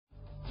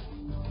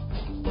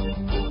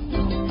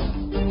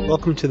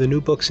Welcome to the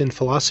New Books in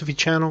Philosophy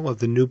channel of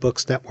the New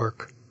Books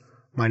Network.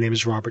 My name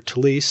is Robert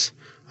Talisse.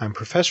 I'm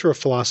professor of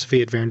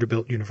philosophy at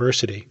Vanderbilt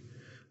University.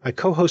 I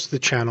co-host the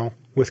channel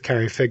with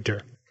Carrie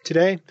Figdor.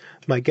 Today,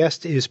 my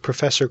guest is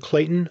Professor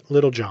Clayton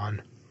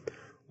Littlejohn.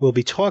 We'll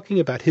be talking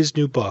about his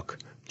new book,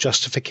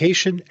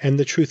 Justification and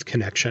the Truth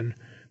Connection,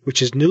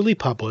 which is newly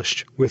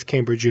published with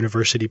Cambridge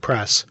University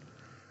Press.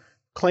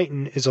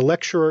 Clayton is a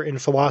lecturer in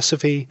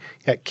philosophy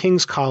at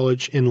King's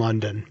College in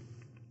London.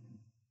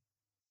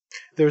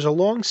 There's a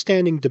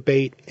long-standing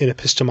debate in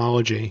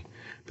epistemology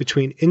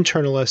between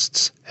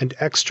internalists and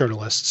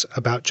externalists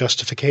about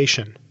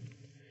justification.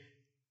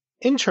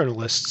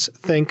 Internalists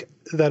think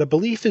that a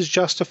belief is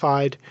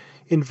justified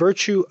in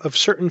virtue of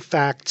certain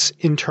facts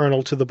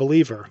internal to the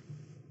believer.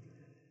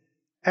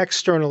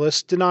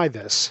 Externalists deny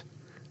this.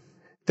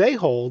 They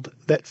hold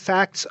that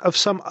facts of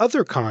some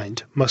other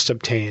kind must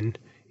obtain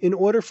in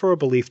order for a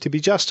belief to be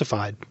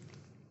justified.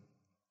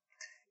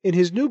 In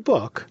his new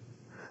book,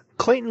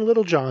 Clayton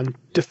Littlejohn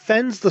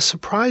defends the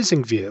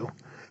surprising view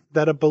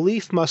that a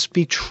belief must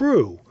be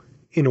true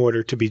in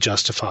order to be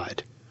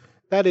justified.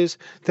 That is,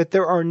 that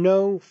there are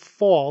no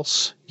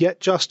false yet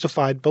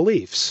justified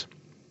beliefs.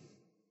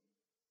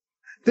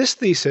 This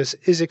thesis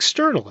is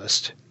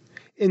externalist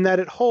in that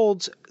it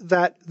holds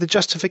that the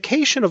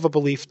justification of a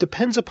belief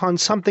depends upon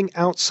something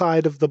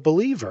outside of the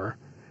believer,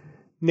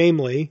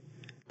 namely,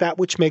 that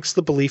which makes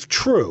the belief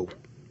true.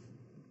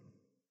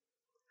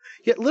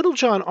 Yet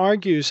Littlejohn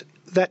argues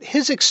that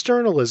his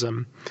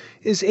externalism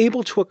is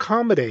able to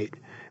accommodate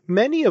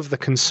many of the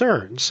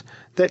concerns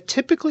that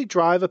typically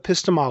drive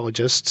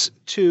epistemologists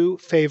to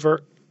favor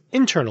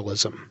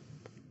internalism.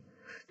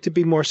 To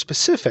be more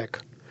specific,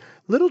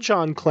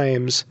 Littlejohn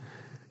claims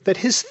that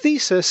his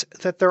thesis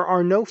that there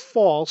are no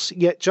false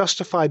yet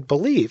justified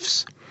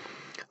beliefs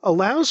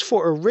allows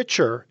for a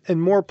richer and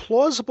more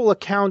plausible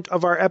account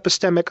of our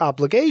epistemic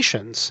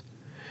obligations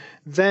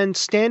than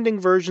standing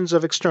versions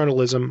of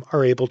externalism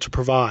are able to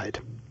provide.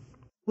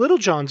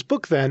 Littlejohn's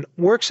book, then,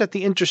 works at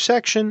the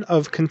intersection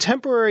of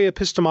contemporary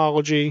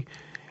epistemology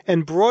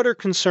and broader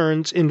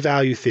concerns in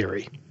value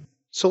theory.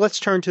 So let's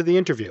turn to the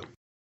interview.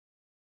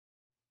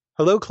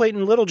 Hello,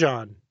 Clayton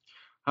Littlejohn.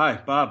 Hi,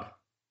 Bob.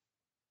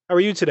 How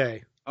are you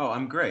today? Oh,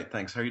 I'm great.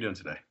 Thanks. How are you doing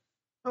today?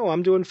 Oh,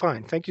 I'm doing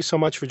fine. Thank you so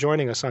much for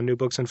joining us on New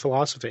Books in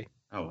Philosophy.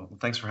 Oh, well,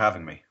 thanks for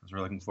having me. I was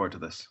really looking forward to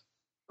this.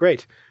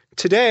 Great.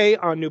 Today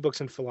on New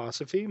Books in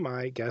Philosophy,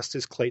 my guest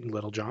is Clayton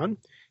Littlejohn.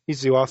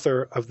 He's the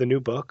author of the new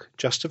book,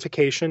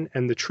 Justification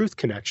and the Truth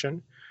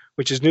Connection,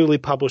 which is newly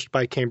published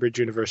by Cambridge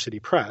University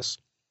Press.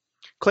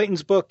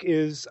 Clayton's book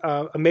is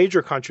a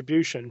major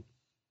contribution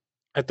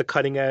at the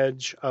cutting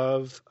edge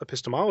of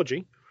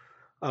epistemology.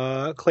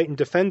 Clayton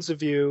defends the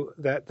view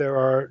that there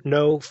are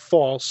no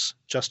false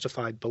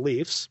justified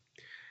beliefs.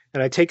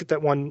 And I take it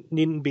that one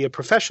needn't be a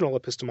professional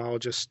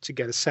epistemologist to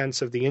get a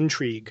sense of the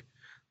intrigue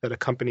that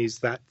accompanies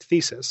that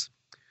thesis.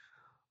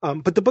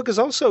 But the book is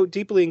also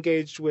deeply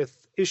engaged with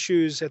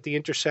issues at the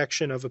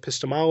intersection of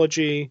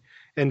epistemology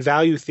and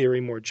value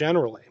theory more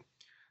generally.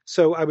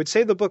 So I would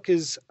say the book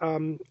is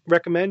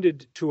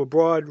recommended to a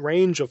broad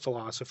range of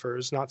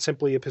philosophers, not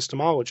simply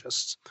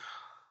epistemologists.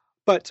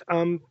 But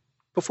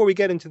before we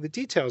get into the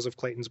details of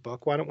Clayton's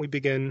book, why don't we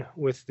begin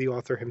with the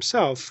author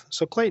himself?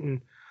 So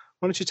Clayton,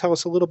 why don't you tell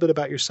us a little bit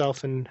about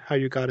yourself and how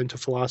you got into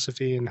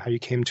philosophy and how you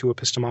came to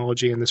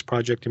epistemology and this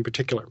project in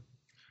particular?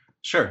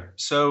 Sure.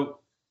 So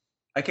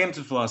I came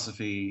to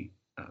philosophy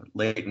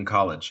late in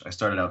college. I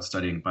started out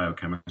studying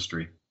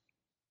biochemistry,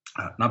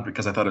 not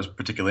because I thought it was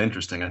particularly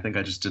interesting. I think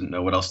I just didn't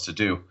know what else to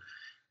do.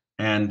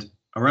 And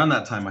around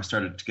that time, I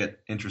started to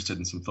get interested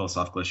in some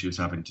philosophical issues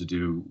having to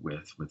do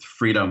with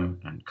freedom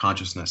and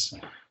consciousness,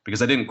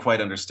 because I didn't quite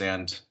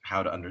understand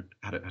how to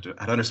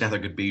understand there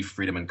could be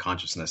freedom and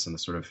consciousness in the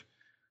sort of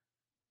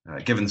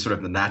given sort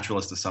of the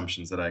naturalist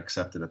assumptions that I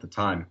accepted at the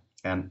time.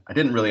 And I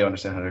didn't really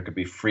understand how there could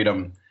be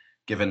freedom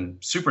given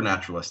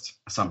supernaturalist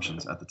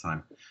assumptions at the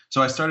time.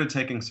 So I started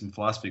taking some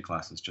philosophy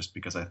classes just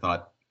because I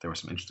thought there were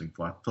some interesting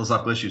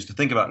philosophical issues to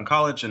think about in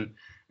college. And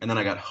then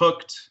I got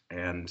hooked.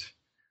 And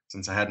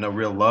since I had no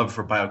real love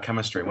for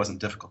biochemistry, it wasn't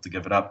difficult to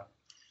give it up.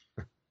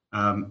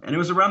 And it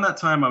was around that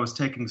time I was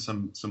taking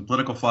some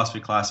political philosophy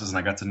classes, and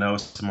I got to know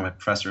some of my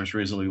professors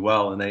reasonably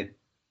well. And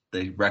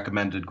they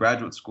recommended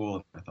graduate school.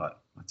 And I thought,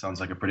 that sounds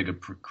like a pretty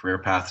good career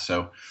path.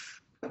 So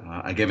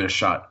I gave it a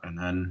shot, and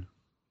then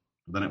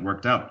it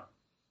worked out.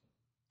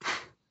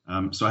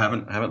 So I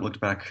haven't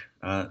looked back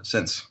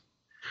since.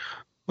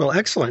 Well,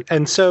 excellent.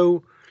 And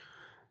so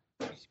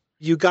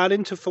you got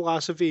into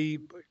philosophy.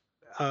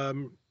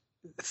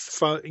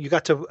 You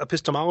got to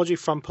epistemology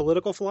from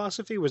political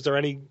philosophy. Was there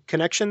any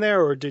connection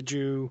there, or did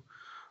you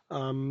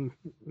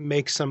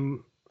make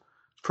some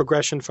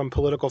progression from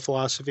political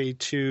philosophy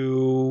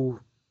to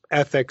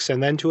ethics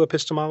and then to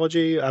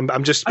epistemology? I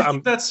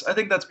think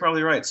that's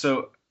probably right.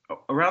 So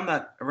around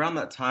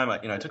that time,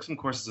 I took some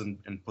courses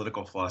in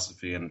political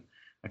philosophy and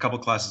a couple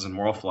classes in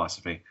moral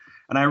philosophy,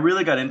 and I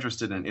really got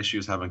interested in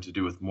issues having to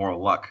do with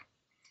moral luck.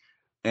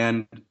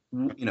 And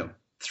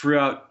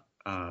throughout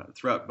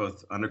throughout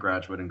both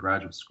undergraduate and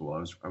graduate school,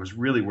 I was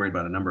really worried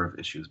about a number of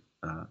issues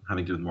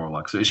having to do with moral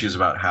law. So issues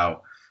about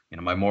how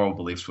my moral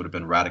beliefs would have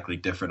been radically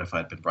different if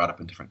I'd been brought up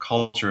in different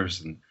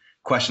cultures, and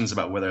questions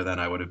about whether then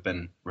I would have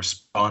been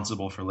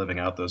responsible for living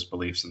out those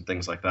beliefs and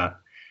things like that.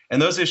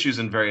 And those issues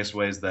in various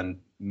ways then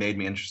made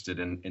me interested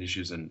in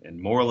issues in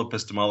moral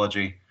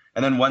epistemology.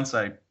 And then once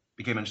I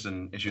became interested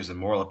in issues in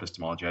moral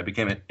epistemology, I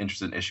became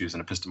interested in issues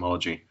in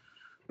epistemology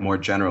more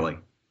generally.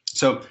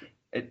 So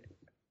it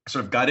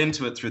sort of got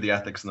into it through the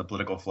ethics and the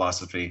political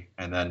philosophy,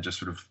 and then just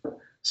sort of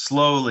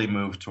slowly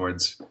moved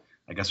towards,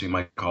 I guess we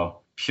might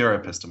call, pure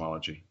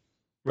epistemology.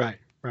 Right.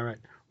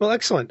 Well,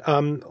 excellent.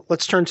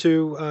 Let's turn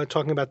to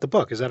talking about the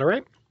book. Is that all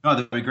right? Oh,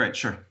 that'd be great.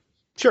 Sure.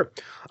 Sure.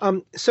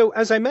 So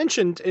as I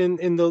mentioned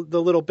in the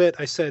little bit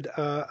I said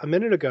a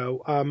minute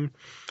ago,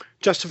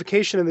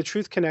 Justification and the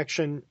Truth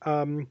Connection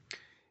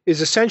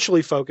is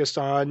essentially focused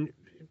on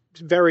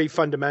very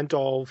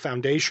fundamental,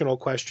 foundational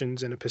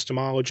questions in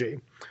epistemology.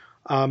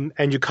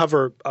 And you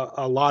cover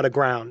a lot of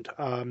ground.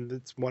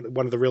 It's one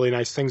of the really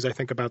nice things I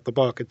think about the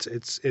book.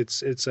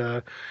 It's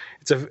a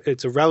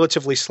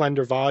relatively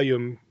slender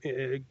volume,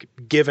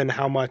 given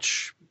how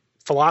much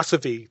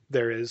philosophy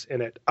there is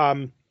in it.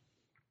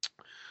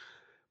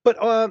 But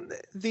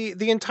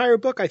the entire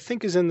book, I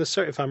think, is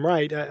if I'm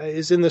right,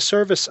 is in the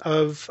service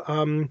of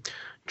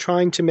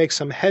trying to make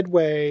some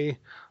headway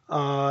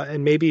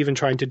and maybe even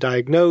trying to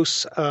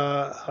diagnose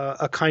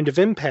a kind of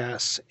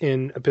impasse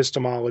in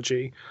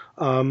epistemology,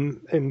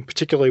 and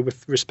particularly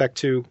with respect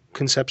to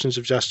conceptions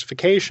of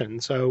justification.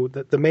 So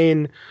the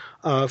main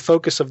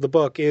focus of the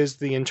book is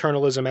the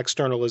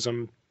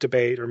internalism-externalism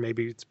debate, or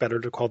maybe it's better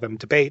to call them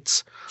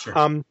debates.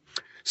 Sure.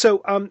 So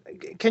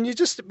can you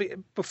just,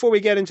 before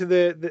we get into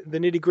the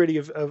nitty-gritty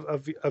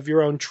of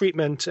your own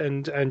treatment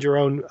and your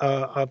own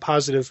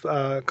positive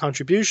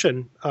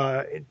contribution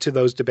to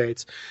those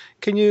debates,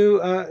 can you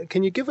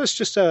give us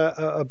just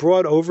a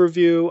broad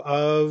overview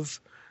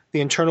of the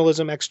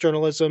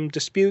internalism-externalism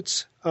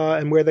disputes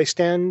and where they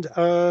stand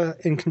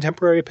in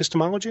contemporary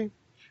epistemology?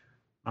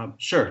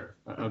 Sure.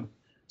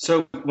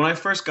 So when I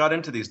first got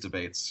into these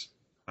debates,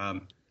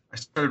 I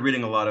started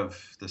reading a lot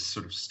of the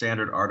sort of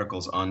standard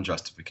articles on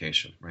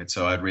justification, right?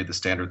 So I'd read the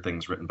standard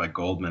things written by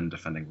Goldman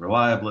defending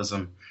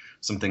reliabilism,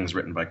 some things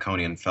written by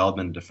Coney and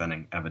Feldman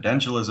defending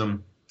evidentialism.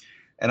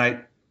 And I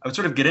would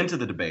sort of get into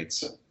the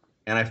debates,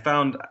 and I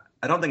found,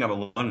 I don't think I'm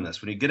alone in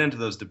this, when you get into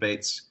those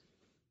debates,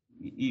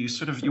 you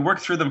work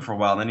through them for a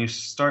while, and then you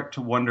start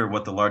to wonder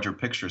what the larger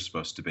picture is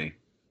supposed to be.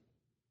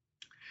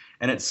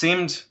 And it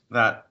seemed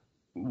that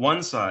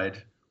one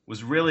side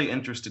was really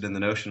interested in the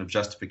notion of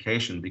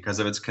justification because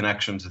of its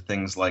connection to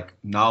things like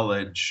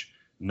knowledge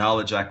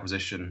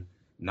acquisition,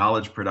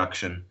 knowledge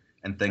production,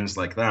 and things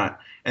like that.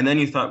 And then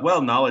you thought,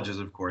 well, knowledge is,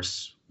 of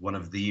course, one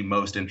of the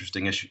most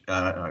interesting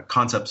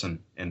concepts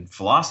in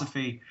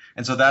philosophy.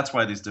 And so that's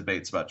why these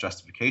debates about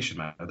justification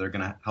matter. They're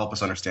going to help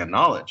us understand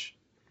knowledge.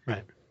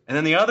 Right. And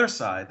then the other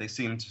side, they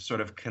seem to sort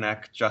of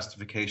connect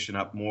justification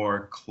up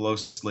more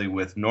closely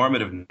with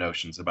normative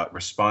notions about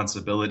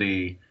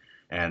responsibility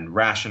and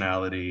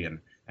rationality and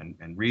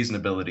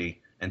reasonability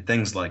and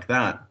things like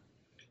that.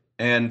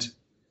 And,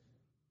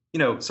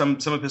 some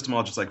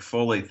epistemologists like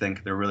Foley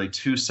think there are really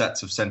two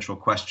sets of central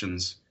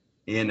questions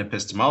in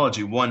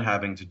epistemology, one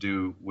having to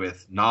do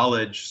with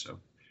knowledge, so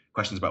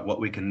questions about what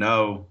we can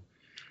know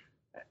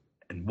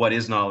and what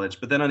is knowledge.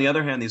 But then on the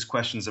other hand, these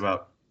questions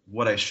about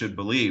what I should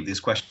believe, these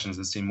questions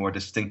that seem more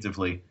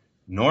distinctively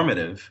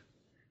normative.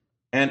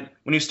 And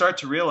when you start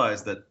to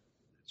realize that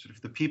sort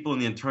of the people in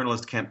the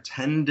internalist camp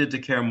tended to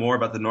care more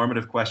about the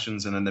normative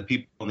questions, and then the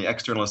people in the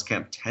externalist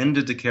camp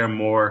tended to care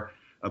more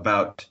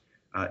about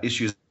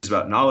issues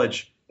about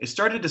knowledge, it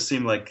started to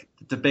seem like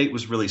the debate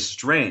was really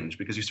strange,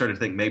 because you started to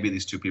think maybe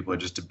these two people are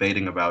just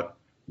debating about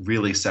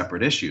really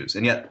separate issues,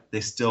 and yet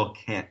they still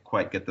can't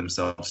quite get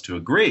themselves to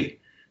agree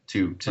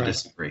to Right.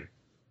 disagree.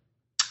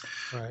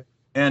 Right.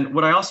 And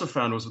what I also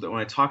found was that when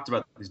I talked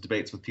about these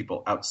debates with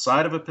people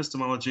outside of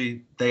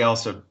epistemology, they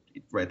also,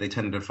 they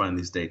tended to find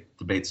these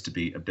debates to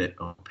be a bit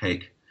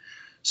opaque.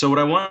 So what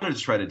I wanted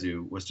to try to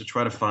do was to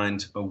try to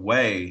find a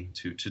way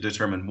to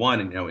determine,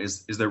 one,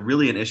 is there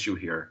really an issue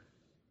here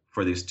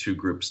for these two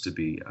groups to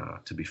be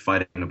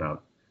fighting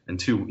about, and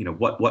two,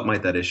 what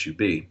might that issue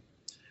be?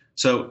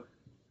 So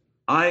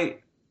I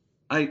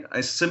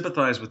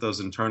sympathize with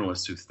those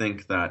internalists who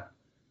think that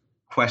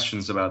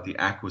questions about the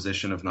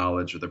acquisition of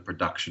knowledge or the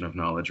production of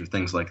knowledge or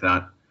things like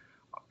that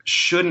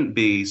shouldn't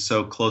be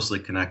so closely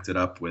connected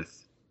up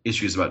with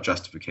issues about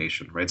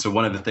justification, right? So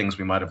one of the things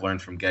we might have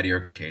learned from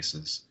Gettier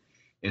cases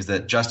is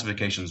that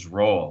justification's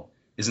role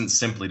isn't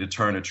simply to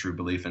turn a true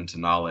belief into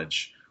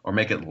knowledge or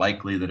make it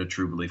likely that a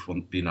true belief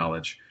will be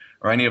knowledge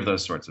or any of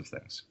those sorts of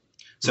things.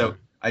 So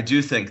I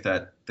do think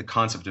that the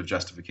concept of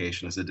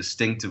justification is a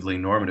distinctively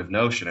normative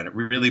notion, and it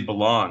really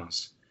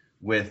belongs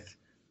with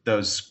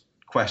those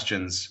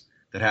questions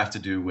that have to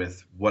do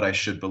with what I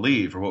should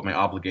believe or what my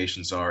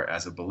obligations are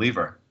as a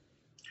believer.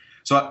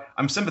 So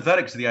I'm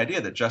sympathetic to the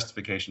idea that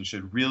justification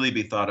should really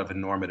be thought of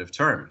in normative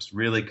terms,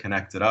 really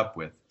connected up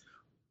with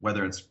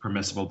whether it's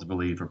permissible to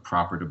believe or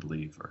proper to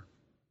believe, or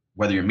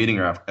whether you're meeting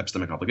your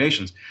epistemic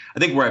obligations. I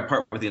think where I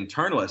part with the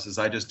internalist is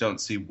I just don't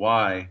see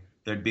why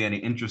there'd be any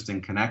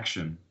interesting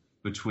connection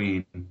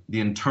between the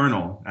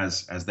internal,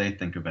 as they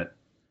think of it,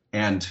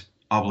 and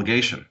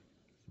obligation.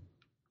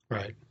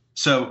 Right.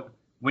 So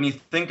when you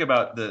think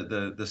about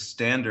the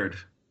standard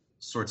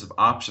sorts of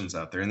options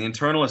out there, in the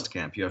internalist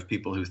camp, you have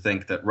people who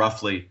think that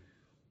roughly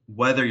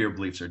whether your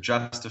beliefs are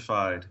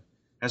justified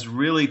has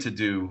really to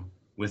do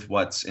with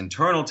what's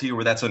internal to you,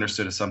 or that's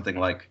understood as something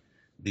like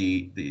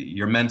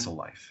your mental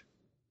life.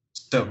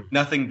 So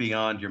nothing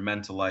beyond your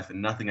mental life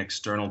and nothing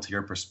external to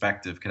your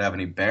perspective could have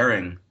any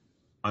bearing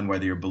on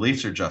whether your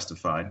beliefs are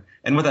justified.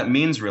 And what that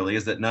means really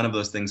is that none of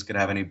those things could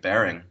have any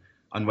bearing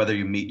on whether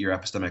you meet your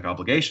epistemic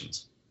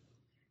obligations.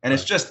 And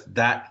it's just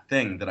that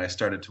thing that I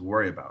started to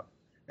worry about.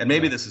 And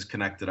maybe this is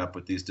connected up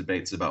with these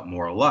debates about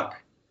moral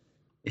luck.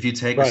 If you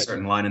take a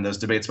certain line in those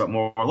debates about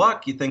moral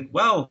luck, you think,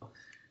 well,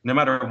 no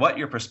matter what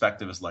your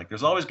perspective is like,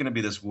 there's always going to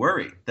be this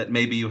worry that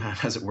maybe you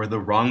have, as it were, the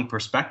wrong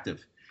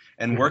perspective.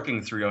 And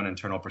working through your own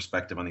internal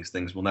perspective on these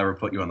things will never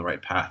put you on the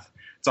right path.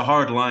 It's a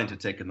hard line to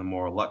take in the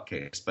moral luck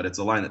case, but it's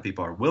a line that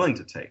people are willing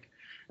to take.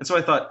 And so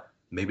I thought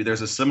maybe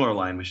there's a similar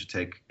line we should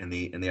take in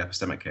the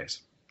epistemic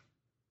case.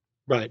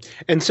 Right.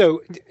 And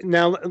so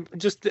now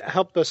just to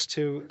help us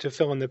to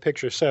fill in the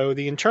picture. So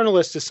the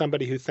internalist is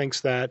somebody who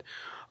thinks that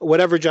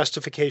whatever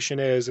justification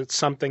is, it's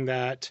something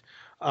that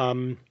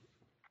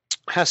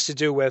has to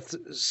do with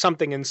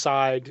something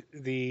inside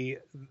the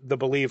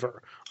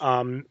believer,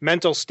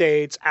 mental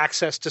states,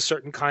 access to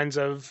certain kinds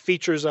of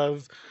features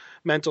of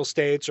mental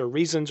states or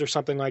reasons or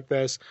something like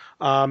this,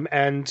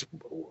 and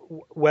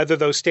whether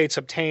those states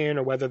obtain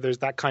or whether there's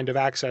that kind of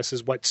access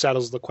is what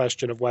settles the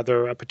question of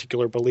whether a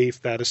particular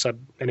belief that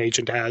an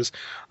agent has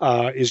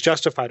is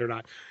justified or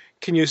not.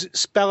 Can you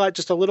spell out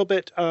just a little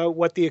bit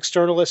what the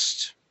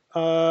externalist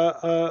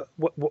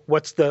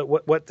what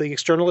the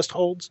externalist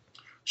holds?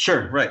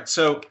 Sure. Right.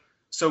 So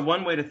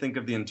one way to think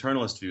of the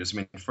internalist view is,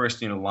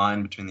 first,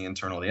 line between the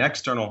internal and the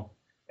external.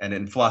 And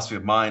in philosophy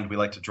of mind, we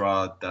like to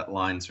draw that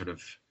line sort of,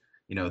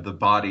 the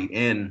body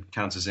in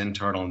counts as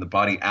internal and the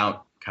body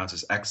out counts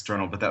as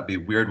external. But that would be a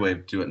weird way to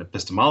do it in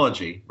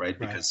epistemology, right?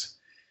 Because,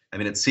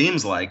 it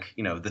seems like,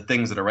 the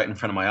things that are right in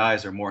front of my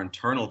eyes are more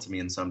internal to me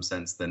in some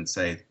sense than,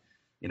 say,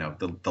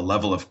 the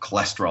level of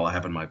cholesterol I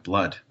have in my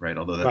blood, right?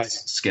 Although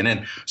that's skin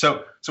in.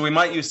 So we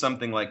might use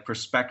something like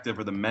perspective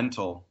or the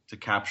mental to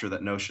capture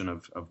that notion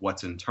of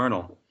what's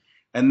internal.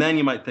 And then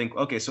you might think,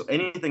 okay, so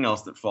anything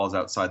else that falls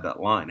outside that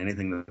line,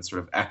 anything that's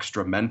sort of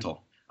extra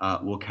mental,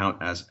 will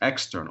count as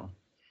external.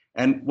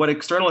 And what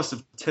externalists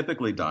have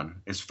typically done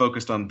is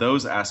focused on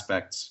those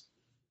aspects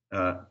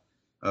of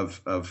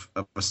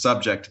a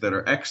subject that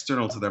are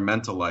external to their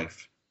mental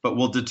life, but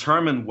will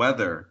determine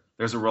whether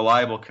there's a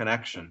reliable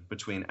connection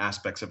between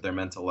aspects of their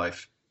mental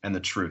life and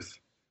the truth.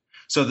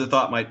 So the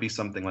thought might be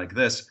something like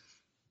this.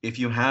 If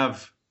you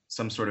have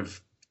some sort of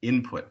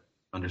input,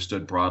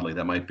 understood broadly,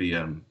 that might be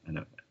an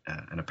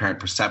apparent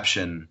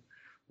perception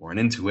or an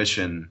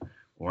intuition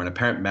or an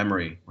apparent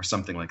memory or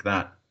something like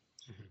that.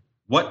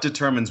 What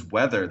determines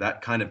whether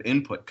that kind of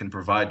input can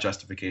provide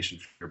justification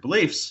for your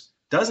beliefs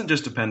doesn't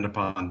just depend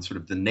upon sort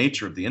of the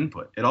nature of the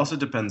input. It also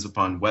depends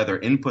upon whether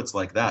inputs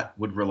like that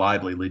would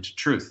reliably lead to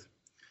truth.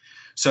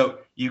 So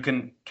you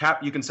can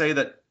say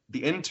that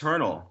the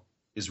internal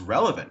is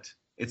relevant.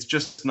 It's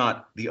just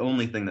not the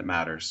only thing that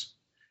matters.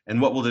 And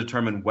what will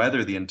determine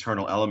whether the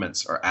internal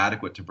elements are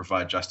adequate to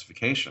provide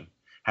justification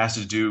has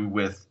to do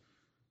with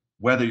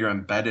whether you're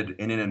embedded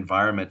in an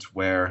environment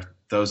where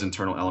those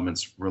internal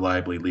elements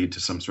reliably lead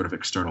to some sort of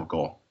external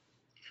goal.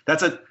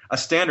 That's a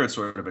standard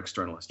sort of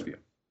externalist view.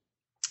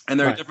 And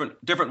there are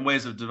different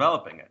ways of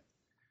developing it.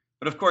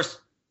 But of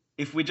course,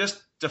 if we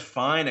just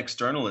define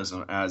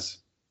externalism as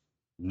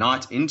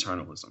not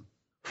internalism,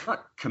 we're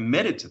not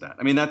committed to that.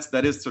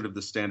 That is sort of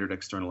the standard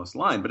externalist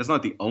line, but it's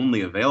not the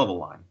only available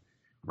line,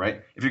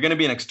 right? If you're going to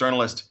be an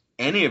externalist,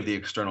 any of the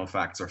external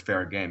facts are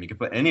fair game. You can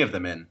put any of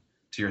them in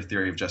to your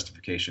theory of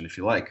justification if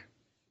you like.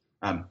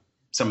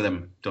 Some of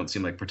them don't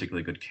seem like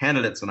particularly good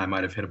candidates, and I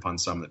might have hit upon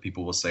some that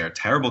people will say are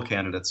terrible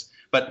candidates.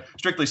 But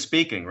strictly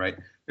speaking, right,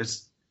 the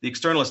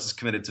externalist is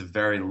committed to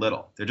very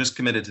little. They're just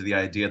committed to the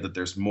idea that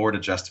there's more to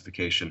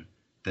justification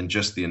than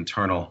just the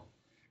internal.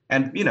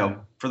 And,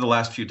 for the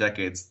last few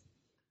decades,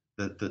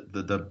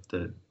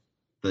 the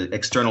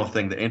external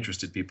thing that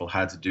interested people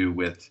had to do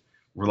with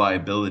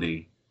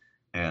reliability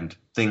and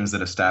things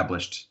that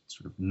established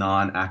sort of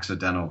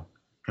non-accidental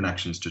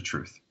connections to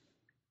truth.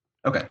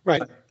 Okay.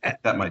 Right.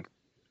 That might.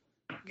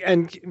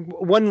 And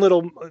one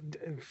little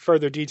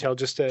further detail,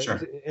 just to, Sure.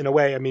 in a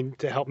way,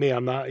 to help me,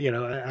 I'm not,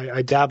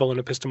 I dabble in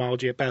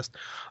epistemology at best.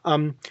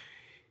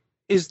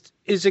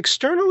 Is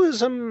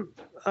externalism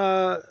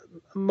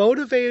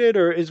motivated,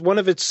 or is one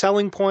of its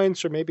selling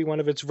points, or maybe one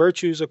of its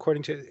virtues,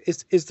 according to,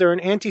 is there an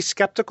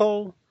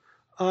anti-skeptical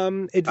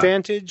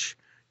advantage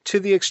to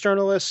the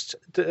externalist?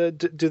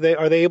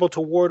 Are they able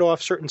to ward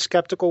off certain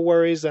skeptical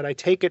worries that I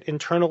take it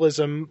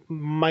internalism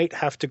might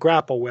have to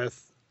grapple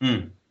with?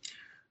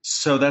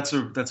 So that's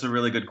a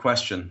really good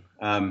question.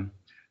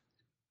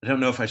 I don't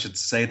know if I should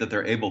say that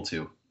they're able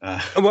to.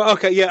 Well,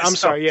 okay, yeah, I'm So,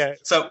 sorry, yeah.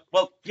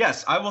 well,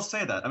 yes, I will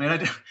say that. I mean, I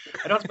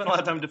don't spend a lot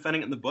of time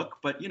defending it in the book,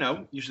 but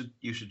you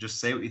should just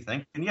say what you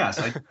think. And yes,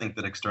 I think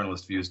that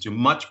externalist views do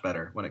much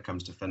better when it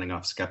comes to fending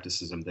off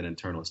skepticism than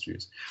internalist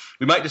views.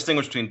 We might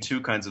distinguish between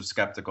two kinds of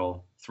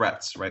skeptical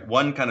threats, right?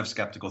 One kind of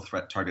skeptical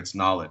threat targets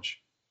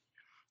knowledge,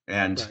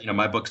 and Right.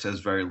 my book says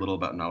very little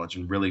about knowledge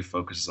and really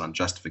focuses on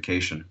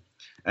justification.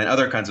 And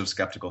other kinds of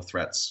skeptical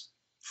threats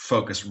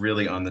focus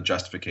really on the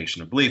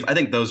justification of belief. I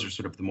think those are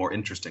sort of the more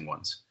interesting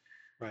ones.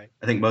 Right.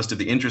 I think most of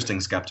the interesting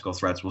skeptical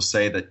threats will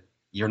say that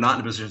you're not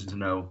in a position to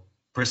know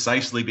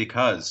precisely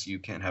because you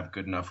can't have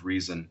good enough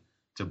reason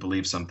to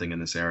believe something in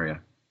this area.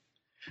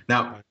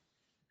 Now, Right.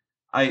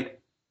 I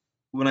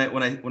when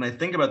I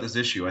think about this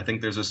issue, I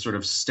think there's a sort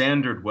of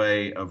standard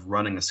way of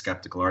running a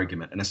skeptical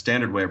argument, and a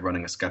standard way of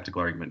running a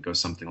skeptical argument goes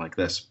something like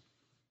this.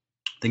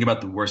 Think about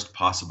the worst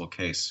possible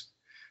case.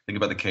 Think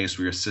about the case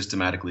where you're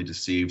systematically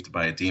deceived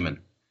by a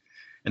demon.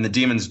 And the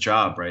demon's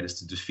job, right, is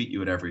to defeat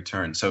you at every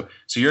turn. So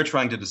you're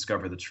trying to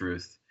discover the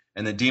truth,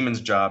 and the demon's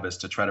job is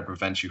to try to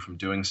prevent you from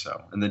doing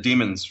so. And the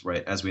demons,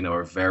 right, as we know,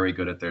 are very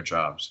good at their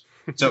jobs.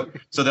 So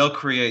they'll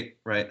create,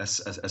 right, a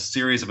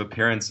series of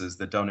appearances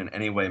that don't in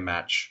any way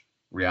match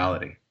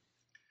reality.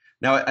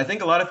 Now, I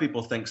think a lot of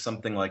people think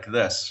something like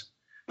this,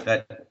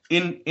 that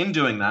in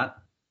doing that,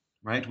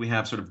 right, we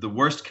have sort of the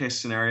worst case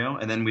scenario,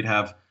 and then we'd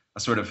have a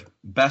sort of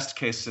best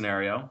case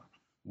scenario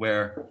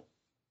where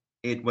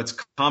what's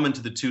common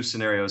to the two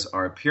scenarios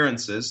are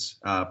appearances,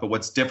 but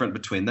what's different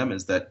between them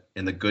is that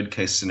in the good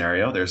case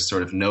scenario, there's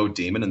sort of no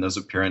demon, and those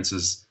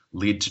appearances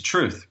lead to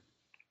truth.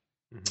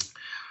 Mm-hmm.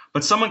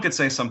 But someone could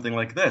say something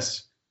like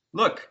this: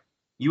 look,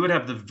 you would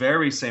have the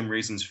very same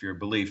reasons for your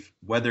belief,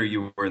 whether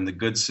you were in the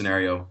good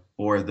scenario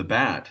or the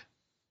bad.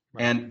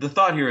 Right. And the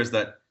thought here is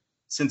that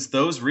since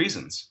those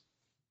reasons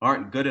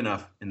aren't good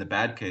enough in the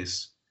bad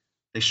case,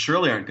 they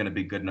surely aren't going to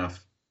be good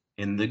enough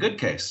in the good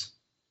case.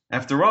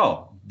 After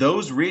all,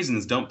 those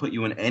reasons don't put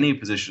you in any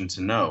position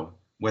to know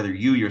whether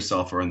you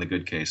yourself are in the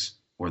good case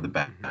or the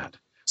bad. Mm-hmm.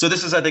 So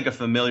this is, I think, a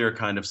familiar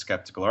kind of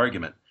skeptical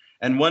argument.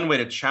 And one way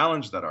to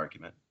challenge that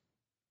argument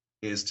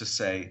is to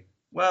say,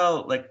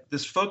 well, like,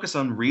 this focus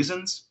on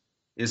reasons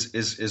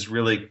is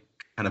really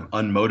kind of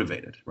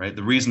unmotivated, right?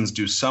 The reasons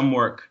do some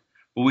work,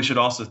 but we should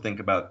also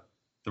think about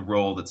the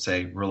role that,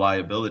 say,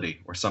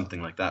 reliability or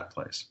something like that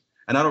plays.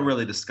 And I don't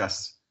really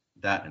discuss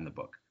that in the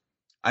book.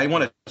 I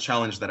want to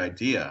challenge that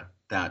idea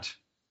that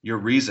your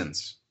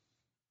reasons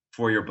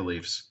for your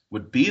beliefs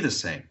would be the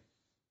same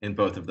in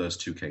both of those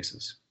two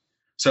cases.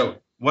 So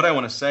what I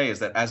want to say is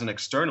that as an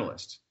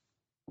externalist,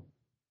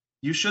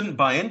 you shouldn't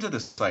buy into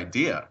this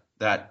idea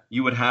that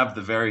you would have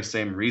the very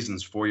same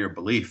reasons for your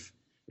belief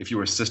if you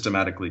were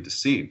systematically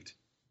deceived.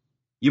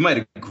 You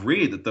might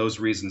agree that those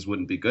reasons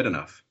wouldn't be good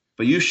enough,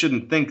 but you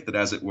shouldn't think that,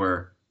 as it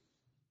were,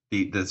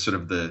 the sort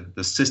of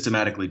the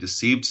systematically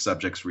deceived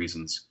subject's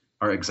reasons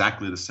are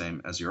exactly the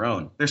same as your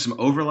own. There's some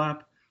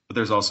overlap, but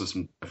there's also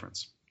some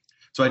difference.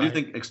 So I do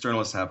think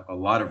externalists have a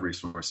lot of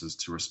resources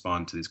to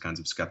respond to these kinds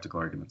of skeptical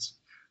arguments.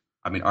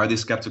 I mean, are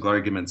these skeptical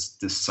arguments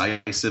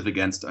decisive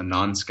against a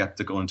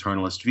non-skeptical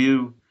internalist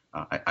view?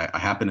 I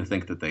happen to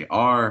think that they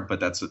are, but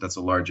that's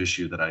a large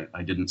issue that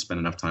I didn't spend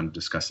enough time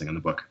discussing in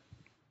the book.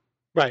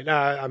 Right.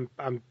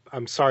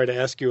 I'm sorry to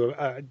ask you.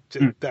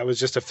 That was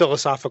just a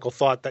philosophical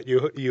thought that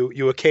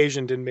you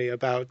occasioned in me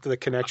about the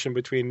connection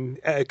between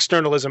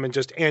externalism and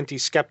just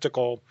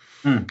anti-skeptical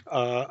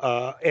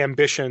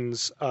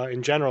ambitions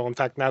in general. In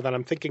fact, now that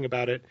I'm thinking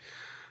about it,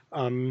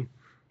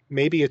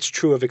 maybe it's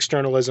true of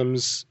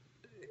externalisms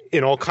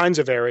in all kinds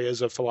of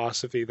areas of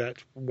philosophy that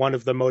one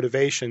of the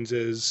motivations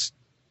is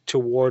to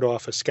ward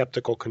off a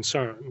skeptical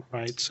concern,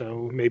 right?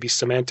 So maybe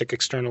semantic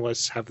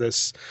externalists have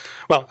this.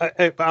 Well,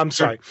 I'm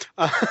sorry.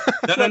 No.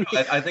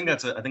 I think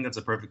that's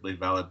a perfectly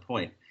valid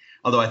point.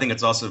 Although I think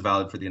it's also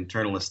valid for the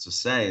internalists to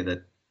say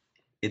that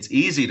it's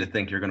easy to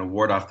think you're going to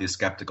ward off these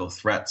skeptical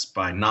threats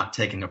by not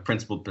taking a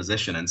principled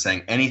position and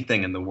saying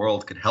anything in the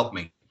world could help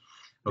me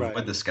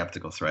avoid the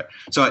skeptical threat.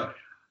 So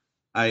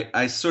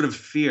I sort of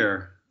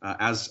fear,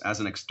 as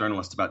an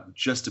externalist about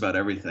just about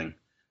everything,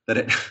 that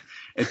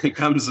it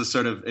becomes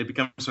sort of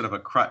a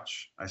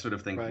crutch. I sort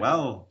of think,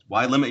 well,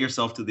 why limit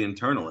yourself to the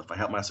internal? If I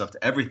help myself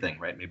to everything,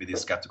 right, maybe these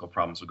skeptical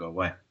problems will go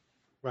away.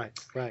 Right.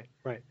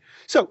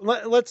 So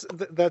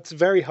that's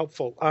very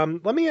helpful.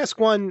 Let me ask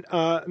one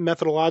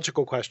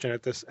methodological question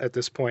at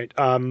this point.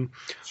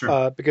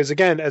 Sure. Because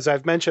again, as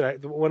I've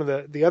mentioned, one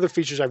of the other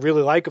features I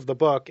really like of the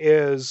book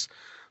is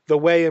the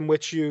way in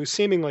which you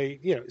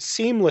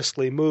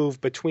seamlessly move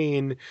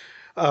between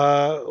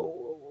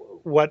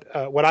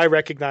what I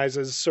recognize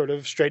as sort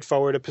of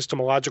straightforward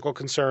epistemological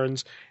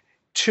concerns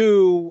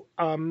to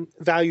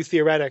value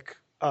theoretic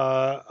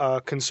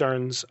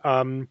concerns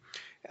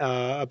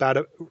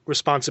about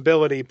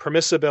responsibility,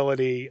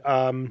 permissibility,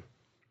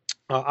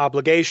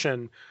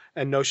 obligation,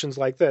 and notions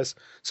like this.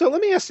 So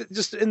let me ask,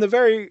 just in the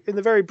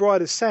very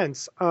broadest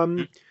sense.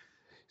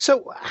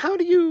 So, how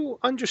do you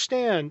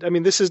understand? I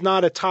mean, this is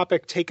not a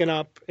topic taken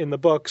up in the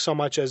book so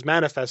much as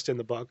manifest in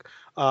the book.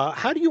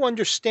 How do you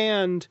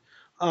understand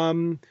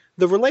the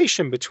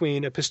relation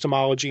between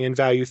epistemology and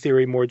value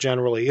theory more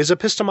generally? Is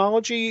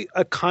epistemology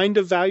a kind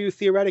of value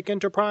theoretic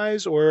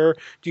enterprise, or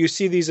do you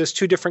see these as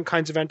two different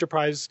kinds of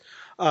enterprise,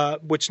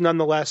 which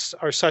nonetheless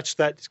are such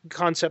that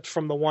concepts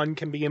from the one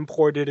can be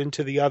imported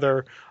into the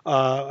other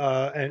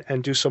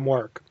and do some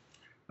work?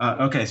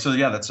 Okay, so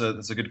yeah, that's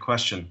a good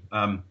question.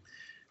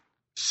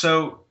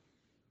 So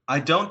I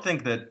don't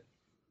think that,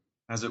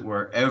 as it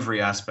were,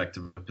 every aspect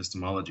of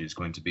epistemology is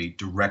going to be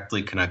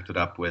directly connected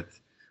up with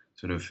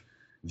sort of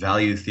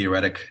value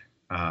theoretic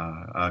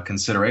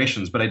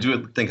considerations, but I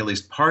do think at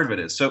least part of it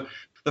is. So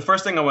the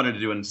first thing I wanted to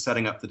do in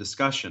setting up the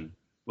discussion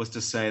was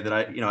to say that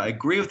I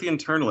agree with the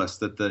internalist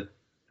that the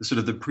sort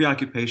of the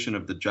preoccupation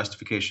of the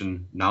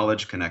justification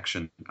knowledge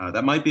connection,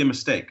 that might be a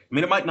mistake. I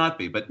mean, it might not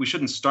be, but we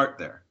shouldn't start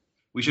there.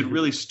 We should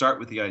really start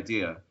with the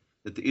idea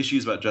that the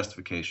issues about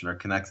justification are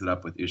connected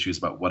up with issues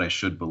about what I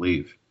should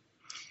believe.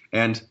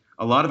 And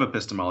a lot of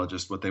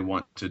epistemologists, what they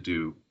want to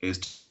do is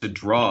to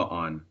draw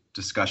on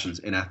discussions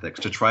in ethics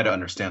to try to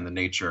understand the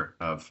nature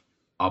of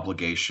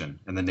obligation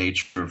and the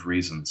nature of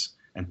reasons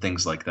and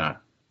things like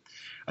that.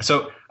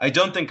 So I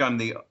don't think I'm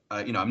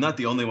I'm not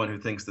the only one who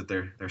thinks that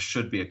there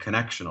should be a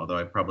connection, although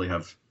I probably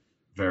have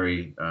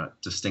very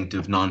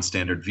distinctive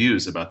non-standard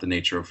views about the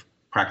nature of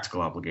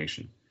practical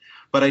obligation.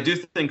 But I do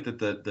think that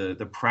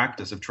the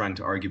practice of trying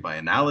to argue by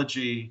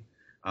analogy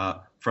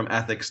from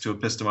ethics to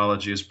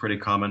epistemology is pretty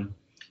common.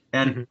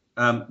 And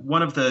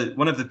one of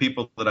the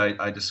people that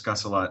I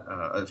discuss a lot,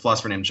 a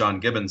philosopher named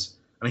John Gibbons,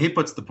 I mean, he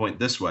puts the point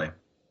this way: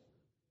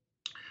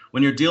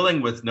 when you're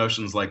dealing with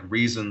notions like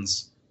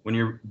reasons, when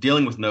you're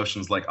dealing with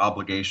notions like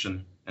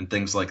obligation and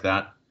things like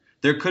that,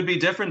 there could be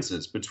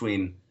differences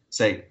between,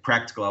 say,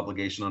 practical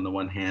obligation on the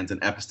one hand and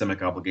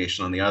epistemic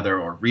obligation on the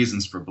other, or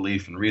reasons for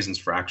belief and reasons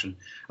for action.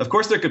 Of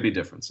course, there could be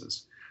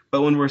differences.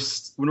 But when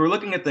we're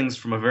looking at things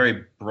from a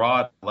very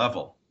broad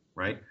level,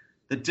 right,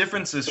 the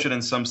differences should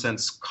in some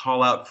sense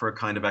call out for a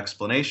kind of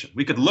explanation.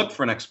 We could look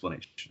for an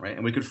explanation, right,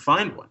 and we could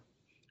find one,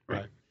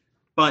 right?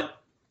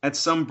 But at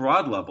some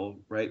broad level,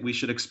 right, we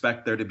should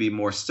expect there to be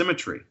more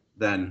symmetry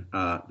than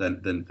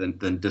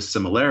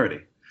dissimilarity.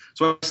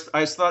 So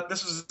I thought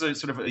this was a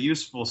sort of a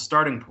useful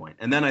starting point.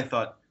 And then I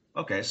thought,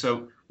 okay,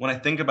 so when I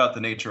think about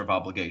the nature of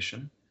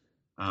obligation,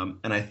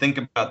 and I think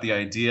about the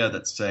idea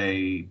that,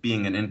 say,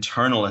 being an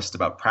internalist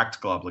about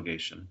practical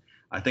obligation,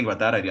 I think about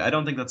that idea. I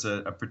don't think that's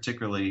a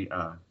particularly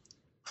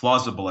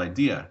plausible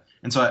idea.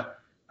 And so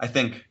I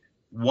think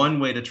one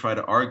way to try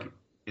to argue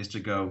is to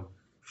go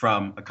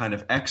from a kind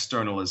of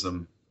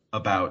externalism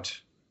about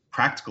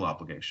practical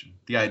obligation,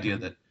 the idea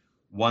that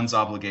one's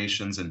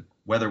obligations and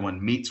whether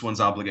one meets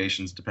one's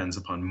obligations depends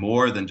upon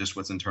more than just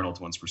what's internal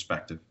to one's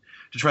perspective,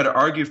 to try to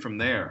argue from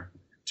there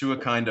to a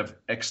kind of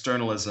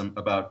externalism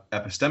about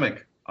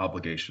epistemic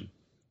obligation.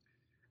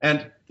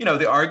 And,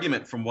 the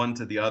argument from one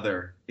to the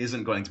other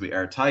isn't going to be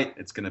airtight.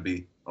 It's going to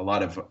be a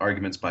lot of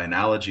arguments by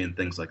analogy and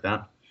things like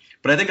that.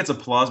 But I think it's a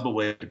plausible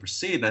way to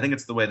proceed, and I think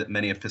it's the way that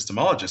many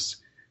epistemologists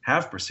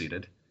have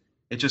proceeded.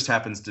 It just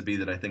happens to be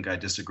that I think I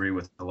disagree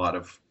with a lot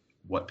of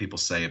what people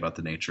say about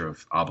the nature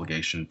of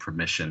obligation,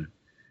 permission,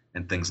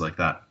 and things like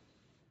that.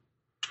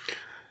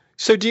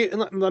 So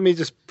let me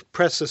just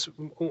press this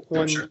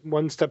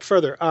one step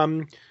further.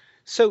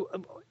 So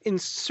in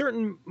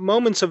certain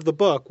moments of the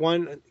book,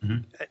 and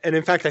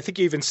in fact, I think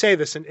you even say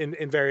this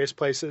in various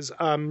places,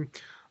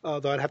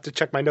 although I'd have to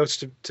check my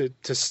notes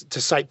to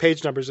cite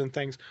page numbers and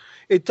things,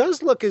 it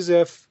does look as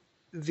if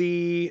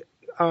the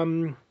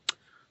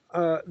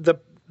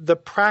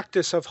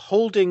practice of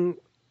holding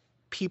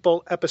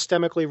people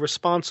epistemically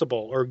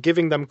responsible or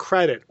giving them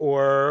credit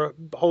or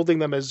holding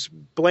them as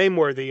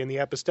blameworthy in the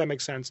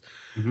epistemic sense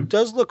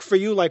does look for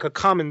you like a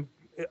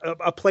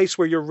place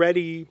where you're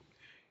ready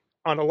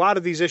on a lot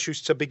of these issues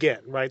to begin,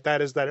 right?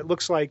 That is that it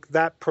looks like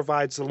that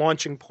provides the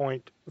launching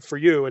point for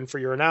you and for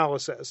your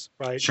analysis,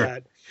 right? Sure.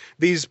 That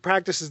these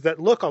practices that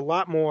look a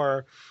lot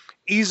more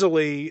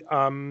easily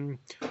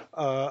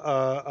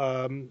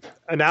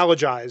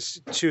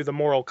analogized to the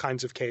moral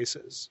kinds of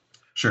cases.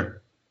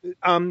 Sure.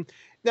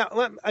 Now,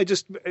 I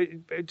just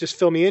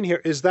fill me in here.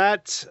 Is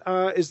that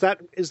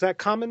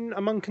common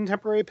among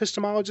contemporary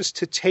epistemologists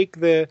to take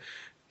these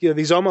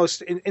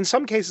almost in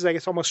some cases, I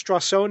guess, almost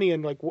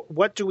Straussian, like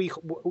what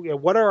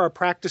are our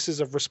practices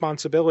of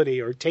responsibility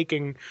or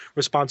taking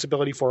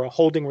responsibility for or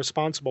holding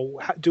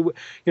responsible?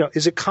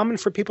 Is it common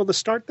for people to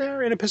start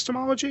there in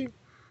epistemology,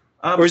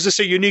 or is this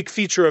a unique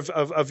feature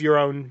of your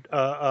own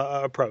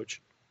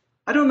approach?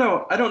 I don't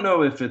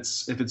know if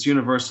it's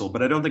universal,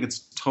 but I don't think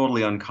it's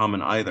totally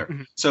uncommon either.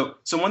 Mm-hmm. So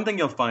one thing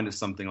you'll find is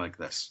something like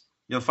this.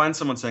 You'll find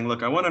someone saying,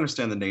 look, I want to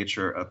understand the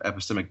nature of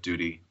epistemic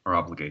duty or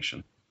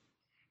obligation.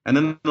 And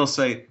then they'll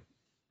say,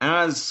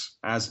 as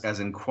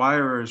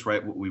inquirers,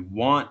 right, what we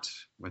want,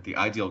 what the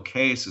ideal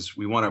case is,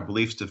 we want our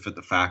beliefs to fit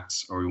the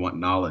facts, or we want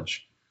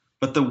knowledge.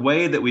 But the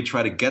way that we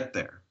try to get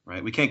there,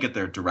 right, we can't get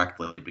there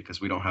directly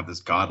because we don't have this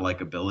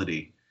godlike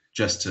ability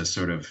just to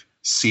sort of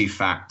see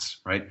facts,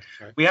 right?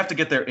 Right. We have to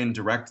get there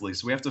indirectly.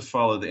 So we have to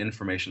follow the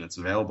information that's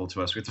available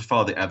to us. We have to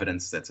follow the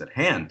evidence that's at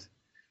hand.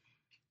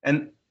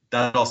 And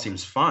that all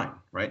seems fine,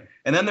 right?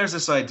 And then there's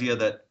this idea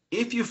that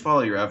if you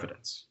follow your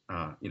evidence,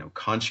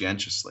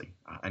 conscientiously,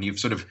 and you've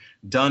sort of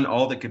done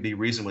all that could be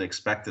reasonably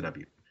expected of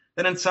you,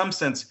 then in some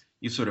sense,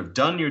 you've sort of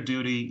done your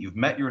duty, you've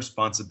met your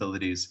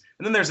responsibilities,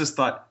 and then there's this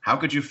thought, how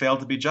could you fail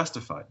to be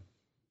justified?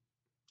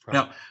 Right.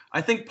 Now,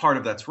 I think part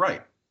of that's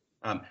right.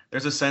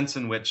 There's a sense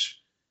in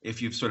which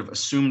if you've sort of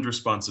assumed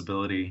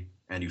responsibility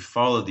and you've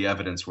followed the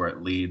evidence where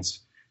it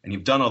leads, and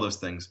you've done all those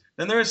things,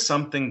 then there is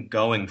something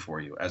going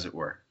for you, as it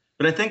were.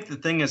 But I think the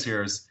thing is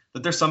here is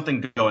that there's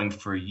something going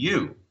for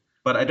you.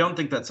 But I don't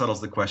think that settles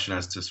the question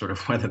as to sort of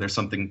whether there's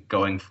something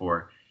going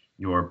for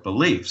your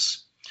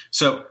beliefs.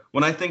 So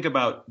when I think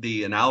about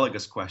the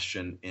analogous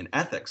question in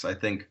ethics, I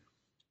think,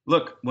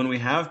 look, when we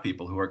have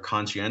people who are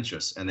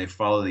conscientious and they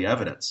follow the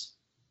evidence,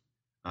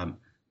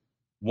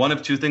 one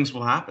of two things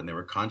will happen. They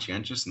were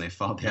conscientious and they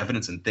followed the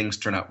evidence and things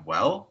turn out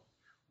well,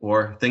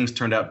 or things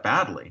turned out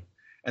badly.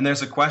 And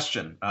there's a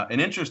question, an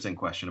interesting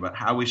question about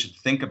how we should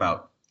think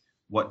about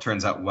what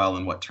turns out well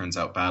and what turns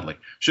out badly.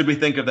 Should we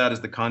think of that as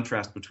the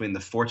contrast between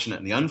the fortunate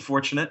and the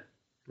unfortunate,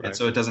 right, and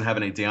so it doesn't have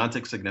any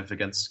deontic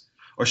significance?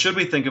 Or should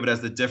we think of it as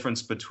the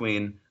difference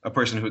between a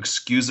person who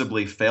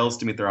excusably fails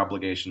to meet their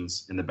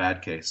obligations in the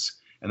bad case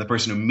and the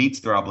person who meets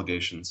their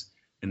obligations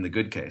in the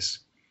good case?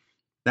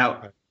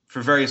 Now,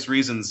 for various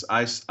reasons,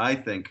 I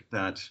think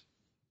that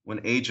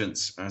when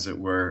agents, as it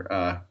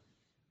were,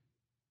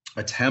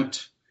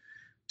 attempt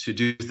to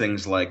do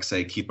things like,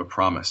 say, keep a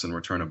promise and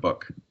return a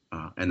book,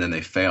 and then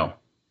they fail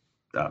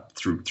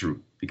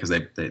through because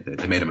they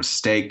made a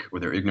mistake or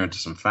they're ignorant to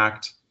some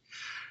fact,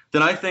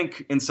 then I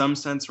think in some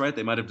sense, right,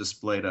 they might have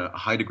displayed a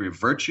high degree of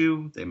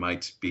virtue. They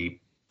might be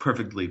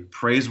perfectly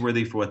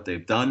praiseworthy for what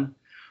they've done.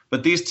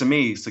 But these, to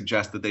me,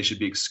 suggest that they should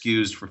be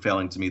excused for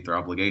failing to meet their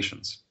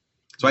obligations.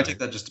 So I take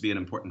that just to be an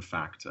important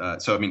fact.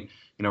 So, I mean,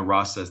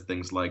 Ross says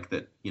things like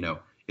that,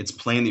 it's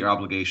plain that your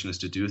obligation is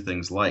to do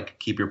things like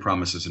keep your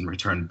promises and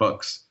return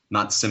books,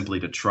 not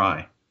simply to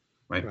try,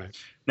 right?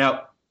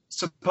 Now,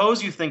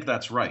 suppose you think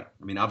that's right.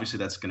 I mean, obviously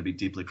that's going to be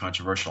deeply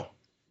controversial.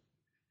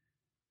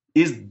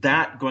 Is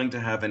that going to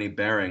have any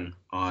bearing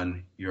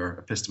on your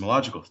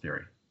epistemological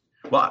theory?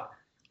 Well,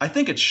 I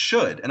think it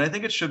should, and I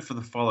think it should for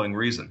the following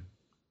reason.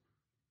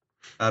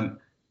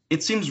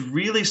 It seems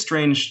really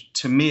strange,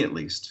 to me at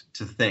least,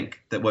 to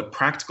think that what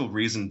practical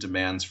reason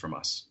demands from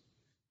us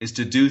is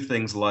to do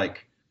things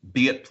like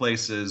be at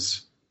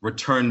places,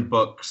 return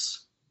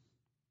books,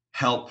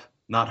 help,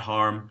 not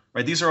harm,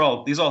 right? These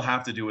all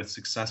have to do with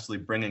successfully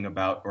bringing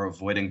about or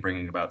avoiding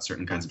bringing about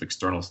certain kinds of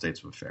external states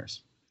of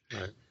affairs.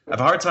 Right. I have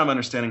a hard time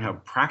understanding how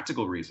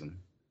practical reason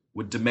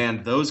would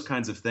demand those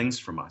kinds of things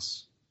from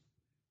us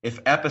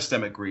if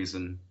epistemic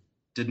reason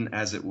didn't,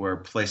 as it were,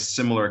 place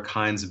similar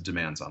kinds of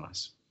demands on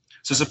us.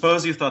 So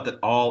suppose you thought that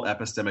all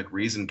epistemic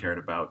reason cared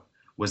about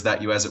was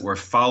that you, as it were,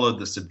 followed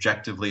the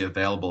subjectively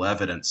available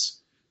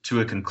evidence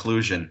to a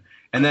conclusion,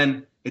 and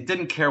then it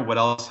didn't care what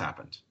else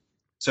happened.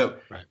 So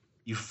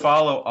you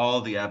follow all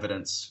the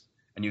evidence,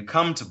 and you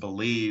come to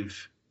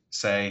believe,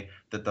 say,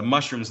 that the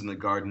mushrooms in the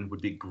garden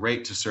would be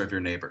great to serve your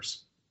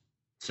neighbors.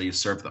 So you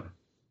serve them.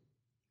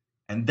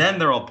 And then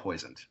they're all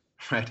poisoned,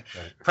 right?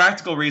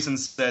 Practical reason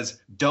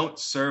says, don't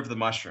serve the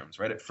mushrooms,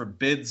 right? It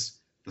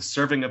forbids the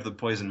serving of the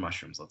poisoned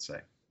mushrooms, let's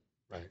say.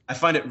 I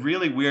find it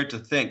really weird to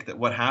think that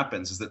what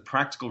happens is that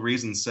practical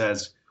reason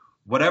says,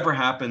 whatever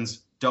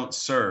happens, don't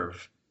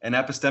serve. And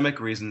epistemic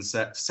reason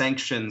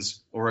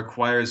sanctions or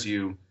requires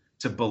you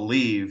to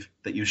believe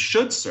that you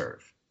should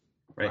serve.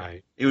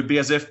 Right? It would be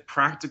as if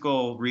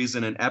practical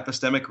reason and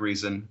epistemic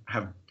reason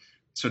have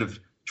sort of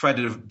tried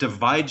to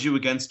divide you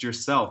against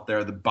yourself. There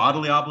are the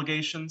bodily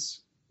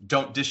obligations,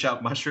 don't dish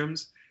out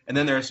mushrooms. And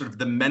then there are sort of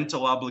the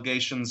mental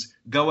obligations,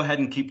 go ahead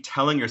and keep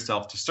telling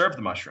yourself to serve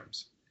the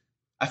mushrooms.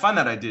 I find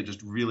that idea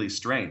just really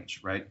strange,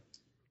 right?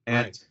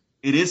 And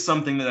it is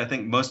something that I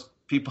think most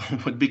people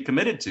would be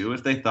committed to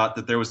if they thought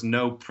that there was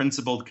no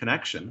principled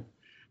connection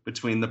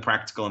between the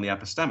practical and the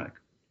epistemic.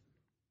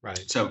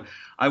 So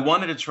I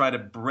wanted to try to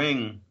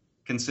bring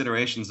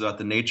considerations about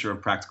the nature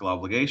of practical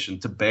obligation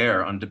to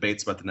bear on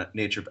debates about the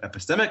nature of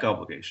epistemic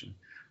obligation,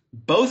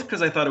 both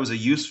because I thought it was a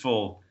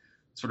useful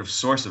sort of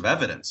source of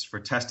evidence for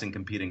testing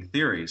competing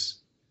theories,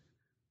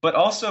 but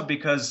also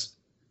because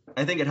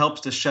I think it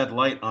helps to shed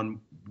light on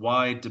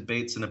why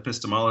debates in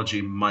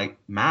epistemology might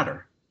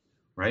matter,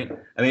 right?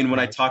 I mean, when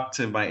I talk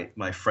to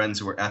my friends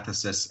who are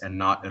ethicists and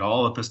not at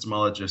all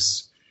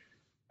epistemologists,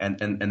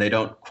 and they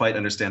don't quite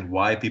understand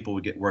why people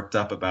would get worked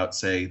up about,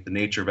 say, the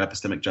nature of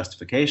epistemic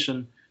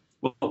justification.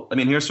 Well, I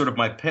mean, here's sort of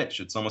my pitch.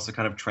 It's almost a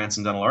kind of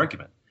transcendental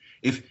argument.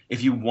 If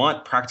you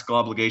want practical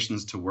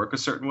obligations to work a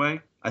certain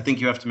way, I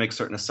think you have to make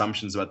certain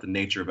assumptions about the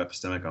nature of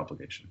epistemic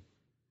obligation.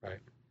 Right.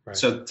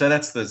 So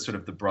that's the sort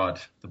of the broad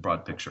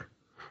picture.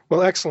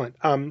 Well, excellent.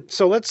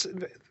 So and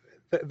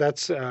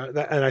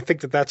I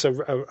think that's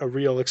a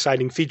real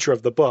exciting feature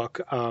of the book,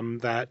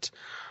 that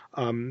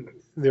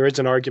there is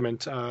an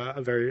argument,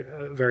 a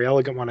very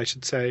elegant one, I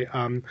should say,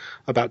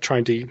 about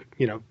trying to,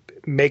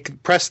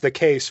 press the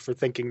case for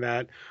thinking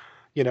that,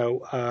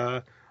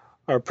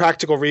 our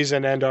practical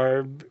reason and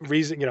our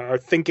reason, our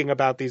thinking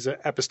about these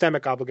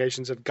epistemic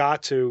obligations have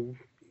got to,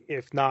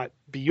 if not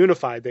be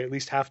unified, they at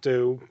least have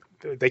to.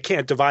 They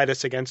can't divide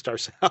us against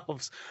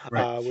ourselves,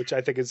 Right. which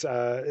I think is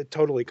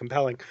totally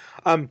compelling.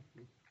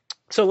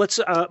 So let's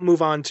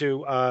move on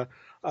to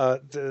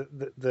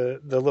the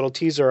little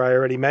teaser I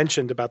already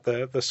mentioned about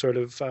the sort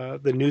of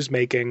the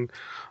newsmaking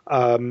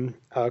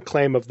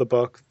claim of the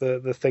book,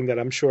 the thing that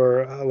I'm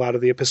sure a lot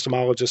of the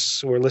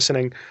epistemologists who are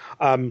listening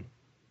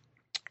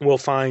will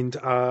find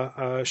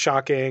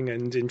shocking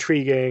and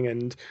intriguing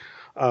and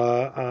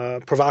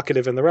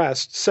provocative and the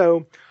rest.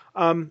 So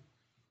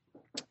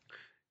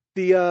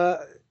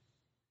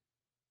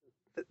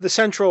the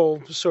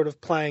central sort of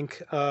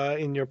plank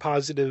in your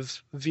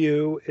positive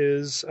view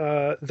is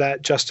that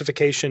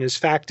justification is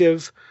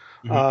factive.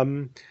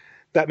 Mm-hmm.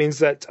 That means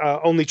that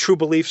only true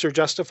beliefs are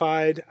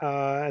justified,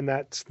 and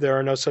that there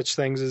are no such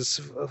things as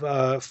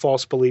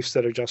false beliefs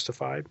that are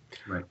justified.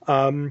 Right.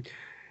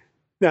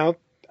 Now,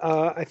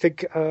 I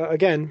think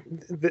again,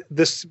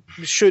 this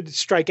should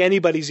strike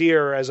anybody's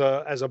ear as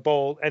a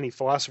bold, any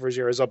philosopher's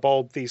ear as a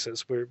bold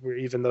thesis. Where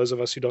even those of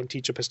us who don't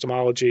teach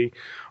epistemology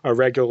are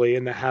regularly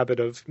in the habit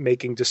of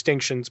making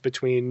distinctions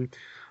between,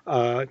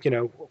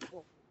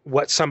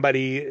 what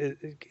somebody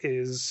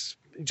is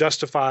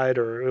justified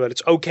or that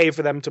it's okay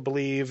for them to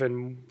believe,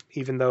 and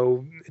even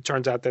though it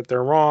turns out that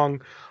they're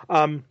wrong.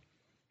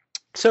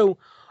 So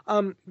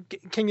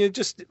can you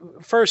just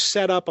first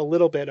set up a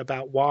little bit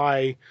about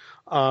why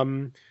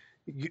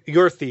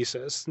your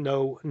thesis,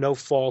 no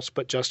false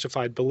but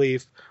justified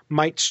belief,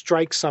 might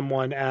strike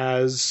someone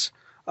as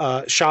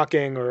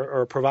shocking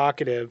or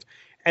provocative,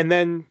 and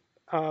then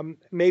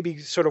maybe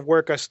sort of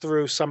work us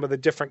through some of the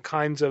different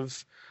kinds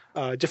of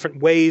different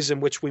ways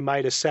in which we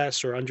might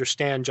assess or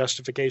understand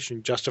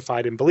justification,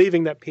 justified in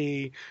believing that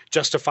P,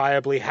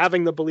 justifiably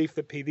having the belief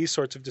that P, these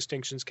sorts of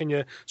distinctions. Can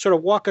you sort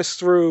of walk us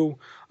through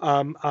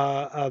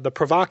the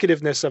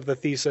provocativeness of the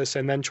thesis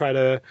and then try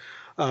to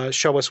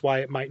show us why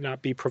it might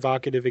not be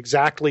provocative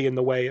exactly in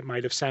the way it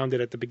might have sounded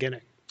at the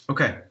beginning?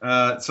 Okay,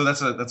 so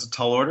that's a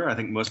tall order. I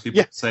think most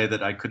people say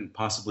that I couldn't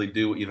possibly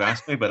do what you've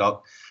asked me, but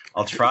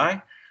I'll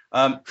try.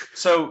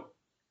 So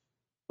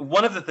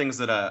one of the things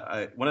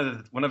that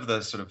one of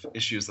the sort of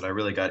issues that I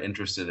really got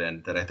interested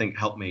in that I think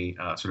helped me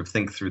sort of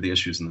think through the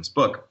issues in this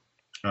book.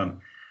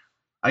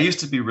 I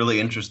used to be really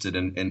interested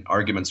in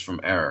arguments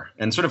from error,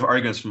 and sort of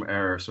arguments from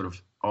error sort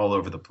of all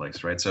over the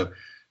place, right? So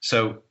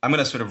I'm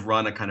going to sort of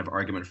run a kind of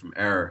argument from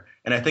error,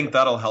 and I think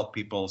that'll help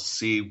people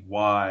see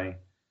why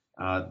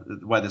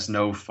this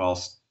no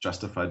false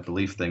justified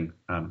belief thing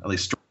at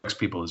least strikes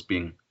people as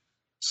being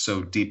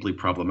so deeply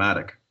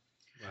problematic.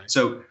 Right.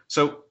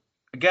 So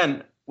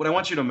again, what I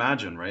want you to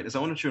imagine, right, is I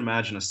want you to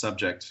imagine a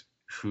subject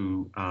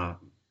who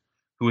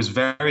is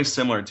very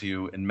similar to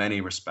you in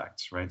many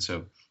respects, right?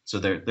 So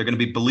they're going to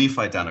be belief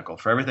identical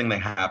for everything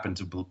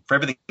for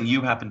everything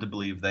you happen to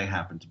believe, they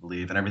happen to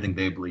believe, and everything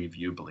they believe,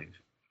 you believe.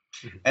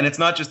 Mm-hmm. And it's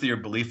not just that you're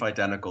belief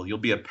identical. You'll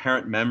be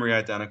apparent memory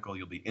identical.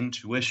 You'll be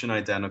intuition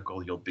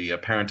identical. You'll be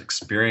apparent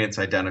experience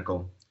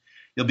identical.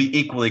 You'll be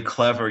equally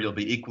clever. You'll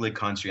be equally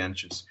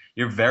conscientious.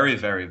 You're very,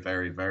 very,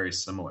 very, very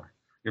similar.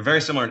 You're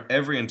very similar in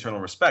every internal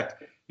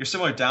respect. You're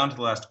similar down to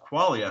the last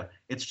qualia.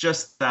 It's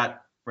just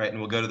that, right, and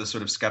we'll go to the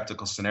sort of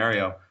skeptical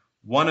scenario.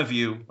 One of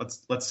you,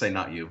 let's say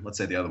not you, let's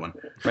say the other one,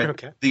 right?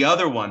 Okay. The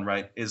other one,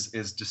 right, is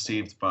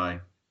deceived by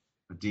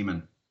a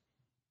demon.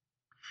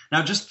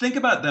 Now, just think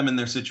about them in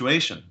their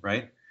situation,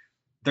 right?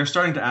 They're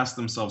starting to ask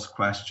themselves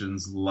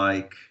questions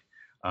like,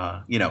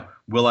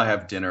 will I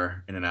have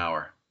dinner in an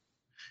hour?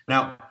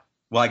 Now,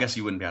 well, I guess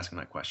you wouldn't be asking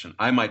that question.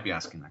 I might be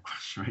asking that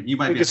question, right? You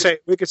might.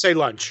 We could say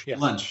lunch. Yeah.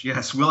 Lunch,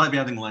 yes. Will I be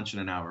having lunch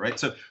in an hour, right?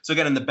 So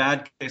again, in the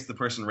bad case, the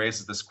person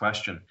raises this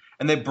question,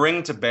 and they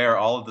bring to bear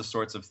all of the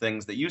sorts of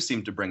things that you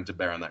seem to bring to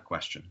bear on that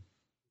question.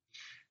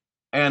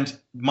 And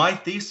my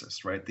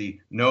thesis, right, the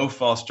no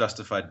false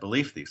justified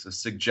belief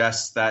thesis,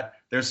 suggests that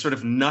there's sort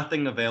of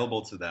nothing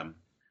available to them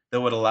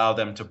that would allow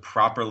them to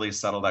properly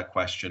settle that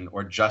question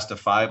or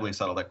justifiably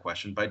settle that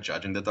question by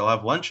judging that they'll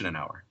have lunch in an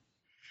hour.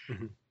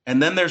 Mm-hmm.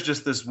 And then there's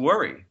just this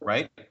worry,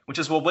 right, which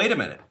is, well, wait a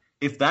minute.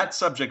 If that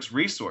subject's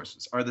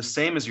resources are the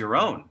same as your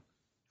own,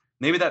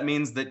 maybe that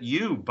means that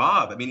you,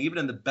 Bob, I mean, even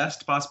in the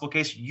best possible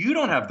case, you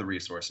don't have the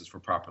resources for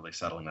properly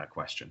settling that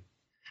question.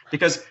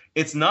 Because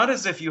it's not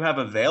as if you have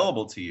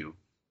available to you,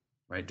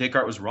 right?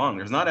 Descartes was wrong.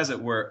 There's not, as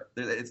it were,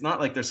 it's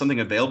not like there's something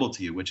available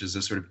to you, which is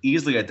a sort of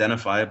easily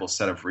identifiable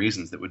set of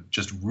reasons that would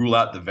just rule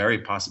out the very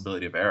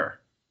possibility of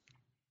error.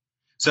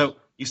 So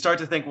you start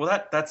to think,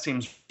 well, that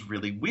seems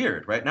really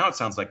weird, right? Now it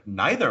sounds like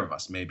neither of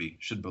us maybe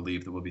should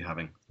believe that we'll be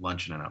having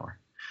lunch in an hour.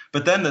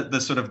 But then the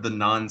sort of the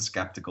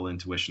non-skeptical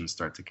intuitions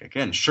start to kick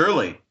in.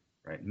 Surely,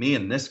 right, me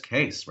in this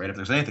case, right, if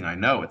there's anything I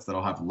know, it's that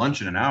I'll have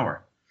lunch in an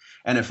hour.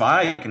 And if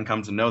I can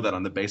come to know that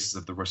on the basis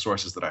of the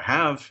resources that I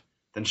have,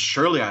 then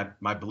surely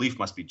my belief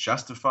must be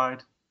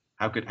justified.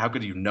 How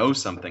could you know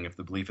something if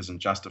the belief isn't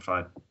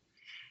justified?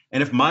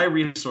 And if my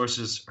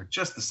resources are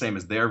just the same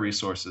as their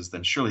resources,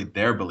 then surely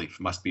their belief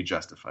must be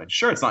justified.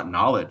 Sure, it's not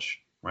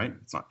knowledge, right?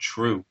 It's not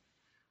true,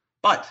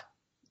 but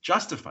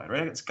justified,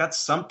 right? It's got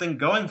something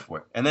going for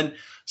it. And then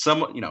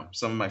some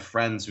of my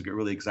friends who get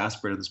really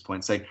exasperated at this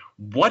point say,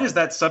 what is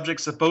that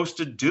subject supposed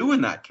to do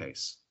in that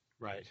case?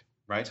 Right.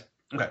 Right?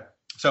 Okay.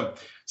 So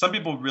some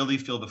people really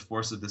feel the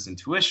force of this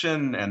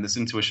intuition, and this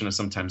intuition is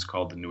sometimes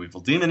called the new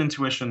evil demon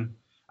intuition.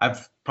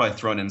 I've probably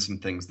thrown in some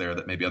things there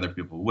that maybe other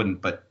people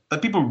wouldn't, but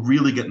people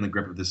really get in the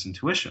grip of this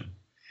intuition.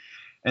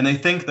 And they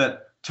think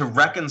that to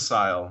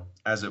reconcile,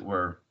 as it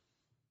were,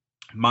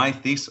 my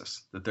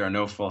thesis that there are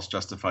no false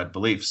justified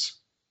beliefs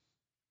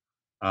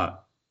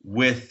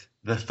with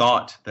the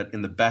thought that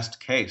in the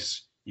best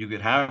case you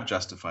could have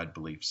justified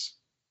beliefs,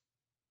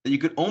 that you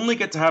could only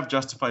get to have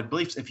justified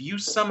beliefs if you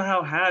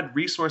somehow had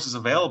resources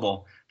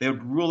available, they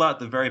would rule out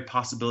the very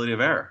possibility of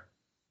error.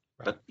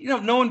 Right. But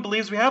no one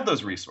believes we have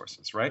those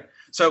resources, right?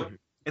 So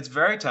it's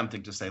very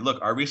tempting to say,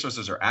 look, our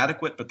resources are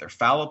adequate, but they're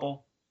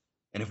fallible.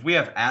 And if we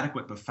have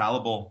adequate but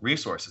fallible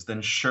resources,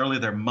 then surely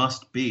there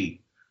must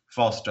be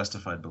false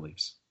justified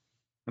beliefs.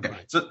 Okay,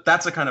 right. So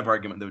that's a kind of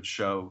argument that would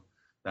show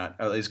that,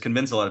 or at least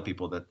convince a lot of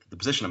people that the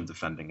position I'm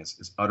defending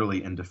is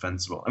utterly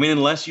indefensible. I mean,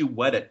 unless you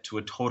wed it to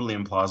a totally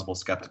implausible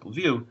skeptical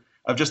view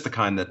of just the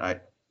kind that I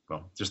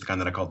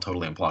call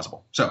totally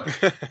implausible. So,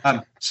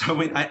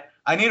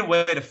 I need a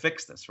way to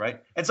fix this,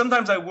 right? And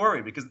sometimes I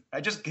worry because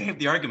I just gave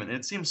the argument and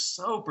it seems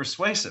so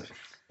persuasive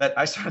that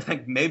I sort of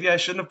think maybe I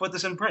shouldn't have put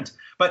this in print.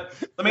 But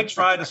let me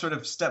try to sort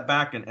of step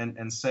back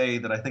and say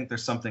that I think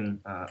there's something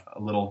a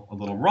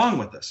little wrong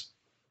with this.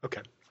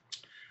 Okay.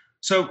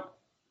 So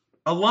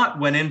a lot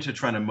went into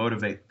trying to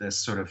motivate this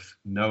sort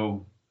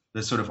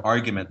of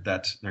argument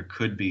that there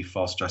could be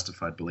false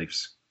justified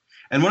beliefs.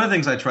 And one of the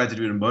things I tried to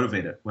do to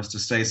motivate it was to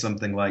say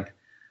something like,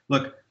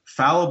 look,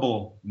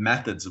 fallible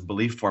methods of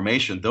belief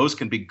formation, those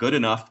can be good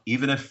enough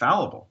even if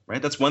fallible,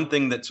 right? That's one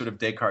thing that sort of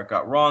Descartes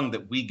got wrong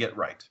that we get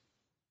right.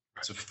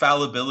 So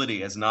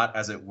fallibility is not,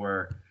 as it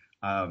were,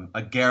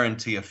 a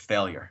guarantee of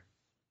failure,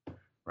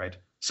 right?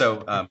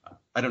 So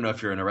I don't know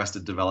if you're an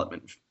Arrested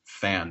Development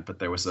fan, but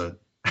there was a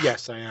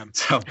Yes, I am.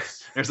 So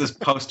there's this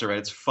poster, right?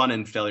 It's fun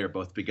and failure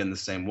both begin the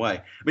same way.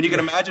 I mean, you can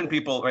imagine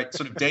people, right?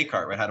 Sort of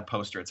Descartes, right, had a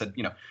poster. It said,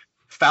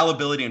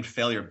 fallibility and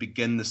failure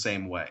begin the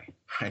same way,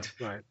 right?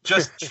 Right.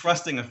 Just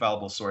trusting a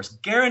fallible source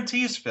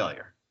guarantees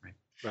failure,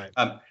 right?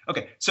 Right.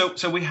 Okay,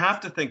 so we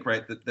have to think,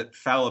 right, that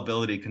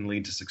fallibility can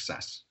lead to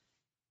success.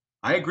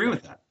 I agree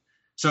with that.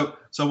 So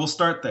we'll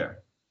start there.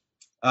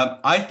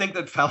 I think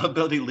that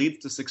fallibility leads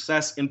to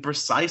success in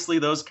precisely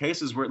those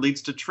cases where it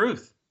leads to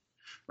truth,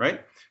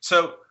 right?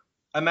 So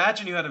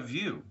imagine you had a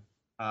view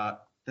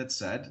that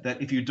said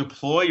that if you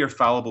deploy your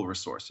fallible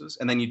resources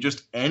and then you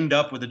just end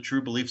up with a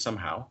true belief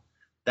somehow,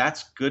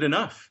 that's good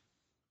enough,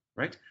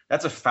 right?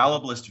 That's a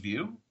fallibilist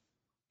view.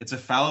 It's a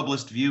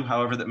fallibilist view,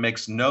 however, that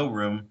makes no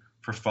room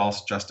for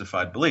false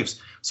justified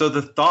beliefs. So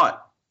the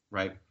thought,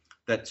 right,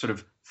 that sort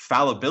of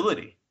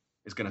fallibility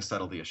is going to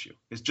settle the issue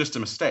is just a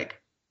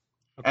mistake.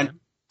 Okay. And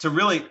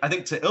I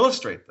think to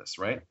illustrate this,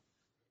 right,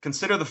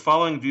 consider the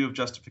following view of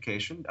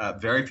justification.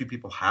 Very few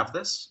people have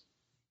this,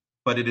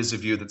 but it is a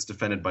view that's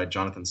defended by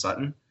Jonathan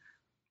Sutton.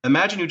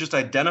 Imagine you just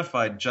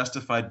identified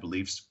justified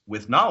beliefs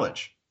with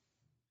knowledge.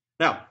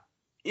 Now,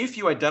 if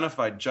you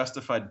identified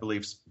justified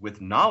beliefs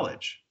with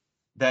knowledge,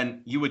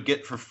 then you would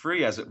get for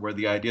free, as it were,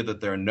 the idea that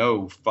there are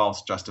no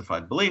false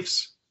justified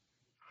beliefs,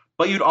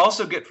 but you'd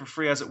also get for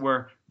free, as it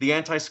were, the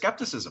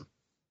anti-skepticism,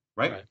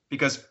 right?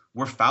 Because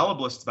we're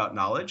fallibilists about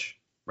knowledge,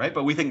 right?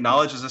 But we think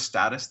knowledge is a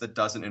status that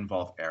doesn't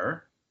involve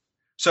error.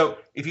 So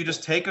if you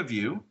just take a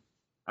view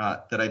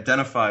that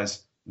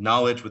identifies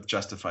knowledge with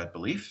justified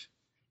belief,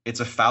 it's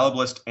a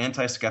fallibilist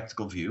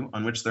anti-skeptical view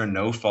on which there are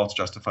no false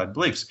justified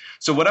beliefs.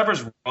 So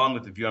whatever's wrong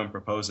with the view I'm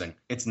proposing,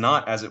 it's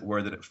not, as it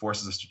were, that it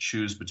forces us to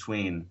choose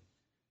between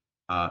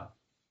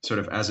sort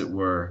of, as it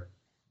were,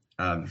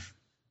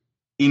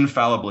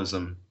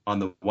 infallibilism on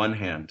the one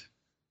hand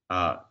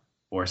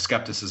or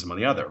skepticism on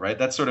the other, right?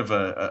 That's sort of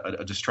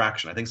a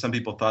distraction. I think some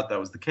people thought that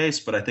was the case,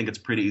 but I think it's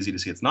pretty easy to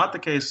see it's not the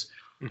case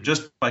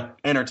just by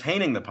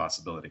entertaining the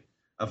possibility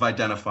of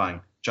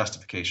identifying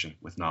justification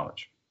with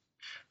knowledge.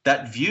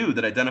 That view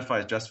that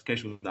identifies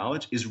justification with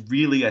knowledge is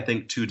really, I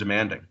think, too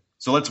demanding.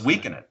 So let's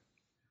weaken it,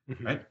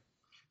 right?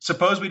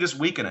 Suppose we just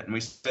weaken it and we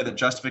say that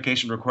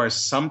justification requires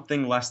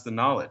something less than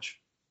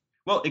knowledge.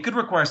 Well, it could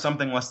require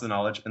something less than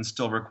knowledge and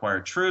still require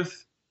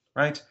truth,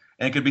 right?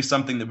 And it could be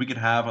something that we could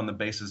have on the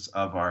basis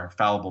of our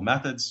fallible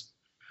methods.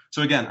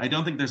 So again, I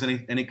don't think there's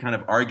any kind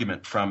of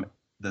argument from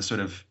the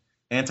sort of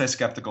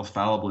anti-skeptical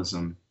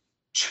fallibilism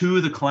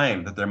to the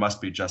claim that there must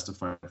be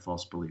justified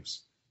false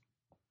beliefs.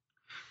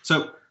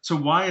 So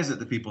why is it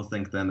that people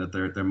think then that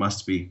there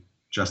must be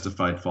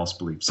justified false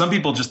beliefs? Some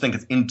people just think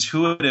it's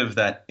intuitive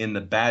that in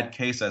the bad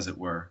case, as it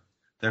were,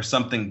 there's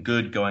something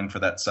good going for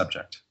that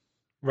subject.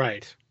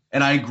 Right.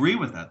 And I agree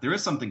with that. There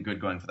is something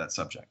good going for that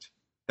subject.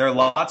 There are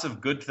lots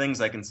of good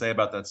things I can say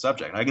about that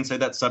subject. I can say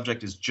that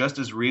subject is just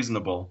as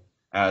reasonable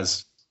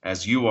as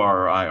as you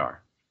are or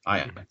I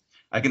am. Mhm.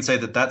 I can say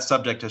that that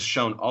subject has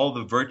shown all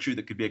the virtue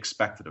that could be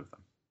expected of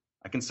them.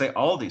 I can say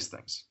all these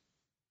things.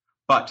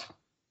 But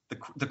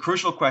the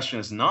crucial question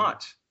is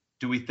not,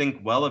 do we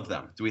think well of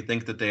them? Do we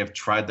think that they have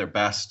tried their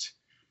best?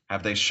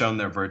 Have they shown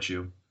their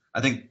virtue?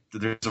 I think that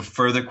there's a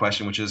further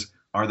question, which is,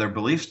 are their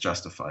beliefs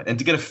justified? And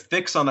to get a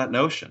fix on that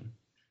notion,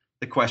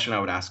 the question I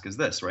would ask is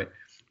this, right?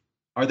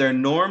 Are there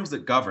norms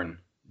that govern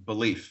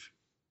belief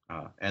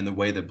and the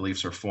way that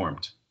beliefs are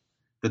formed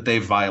that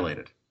they've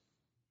violated?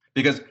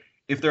 Because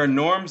if there are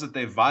norms that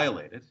they've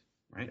violated,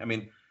 right, I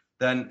mean,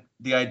 then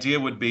the idea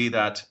would be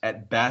that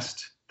at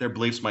best their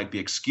beliefs might be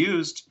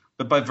excused,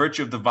 but by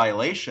virtue of the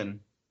violation,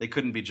 they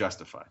couldn't be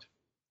justified.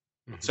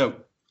 Mhm.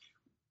 So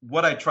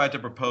what I tried to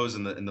propose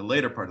in the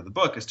later part of the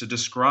book is to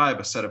describe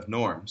a set of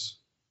norms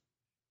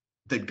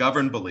that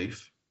govern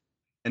belief.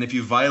 And if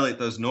you violate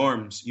those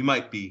norms, you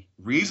might be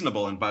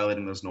reasonable in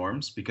violating those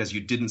norms because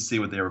you didn't see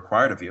what they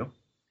required of you.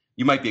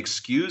 You might be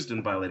excused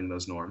in violating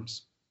those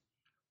norms.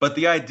 But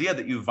the idea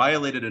that you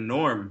violated a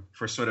norm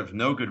for sort of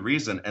no good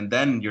reason and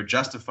then you're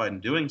justified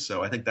in doing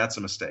so, I think that's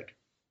a mistake.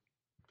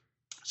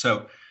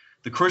 So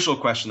the crucial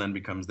question then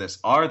becomes this: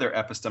 are there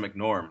epistemic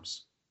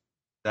norms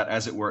that,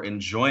 as it were,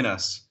 enjoin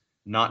us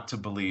not to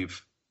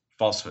believe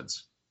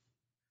falsehoods?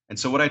 And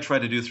so what I try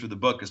to do through the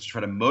book is to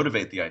try to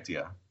motivate the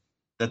idea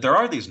that there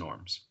are these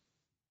norms.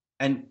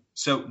 And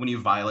so when you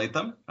violate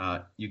them,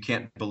 you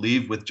can't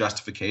believe with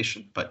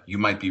justification, but you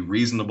might be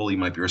reasonable, you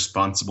might be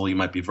responsible, you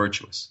might be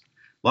virtuous.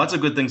 Lots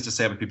of good things to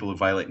say about people who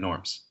violate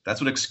norms.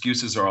 That's what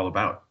excuses are all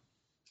about.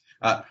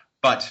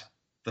 But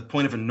the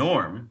point of a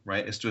norm,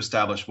 right, is to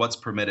establish what's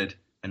permitted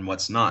and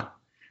what's not.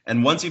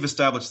 And once you've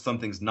established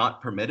something's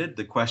not permitted,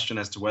 the question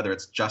as to whether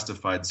it's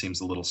justified seems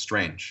a little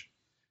strange.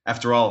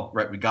 After all,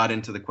 right, we got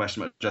into the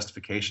question about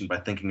justification by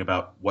thinking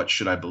about what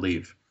should I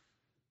believe.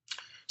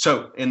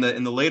 So in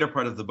the later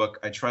part of the book,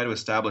 I try to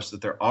establish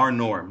that there are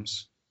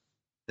norms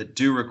that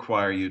do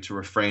require you to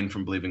refrain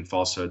from believing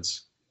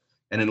falsehoods.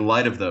 And in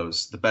light of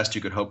those, the best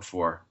you could hope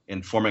for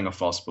in forming a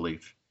false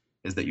belief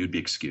is that you'd be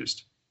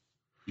excused.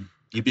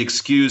 You'd be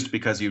excused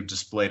because you've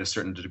displayed a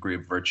certain degree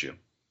of virtue.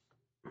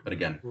 But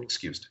again,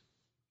 excused.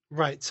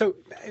 Right. So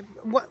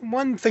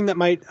one thing that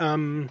might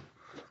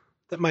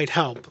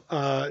help.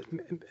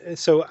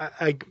 So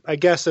I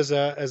guess as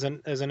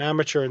an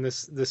amateur in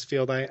this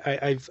field,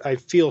 I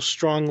feel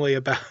strongly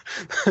about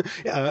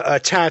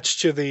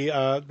attached to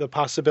the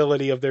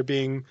possibility of there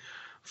being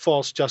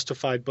false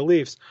justified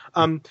beliefs.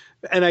 And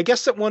I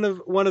guess that one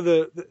of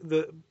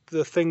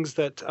the things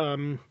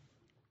that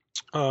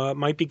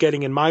might be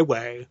getting in my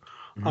way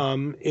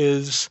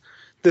is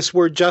this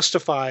word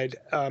justified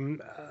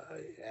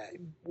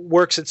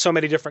works at so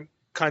many different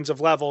kinds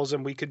of levels,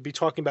 and we could be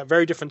talking about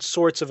very different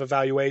sorts of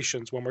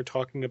evaluations when we're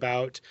talking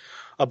about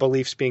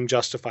beliefs being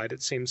justified,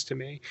 it seems to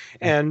me.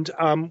 And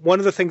one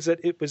of the things that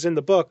it was in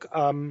the book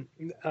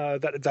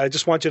that I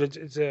just want you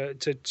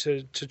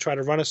to try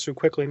to run us through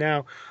quickly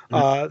now,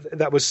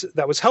 that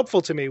was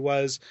helpful to me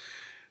was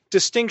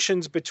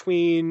distinctions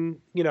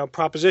between,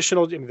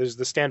 propositional. There's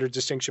the standard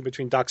distinction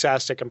between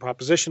doxastic and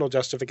propositional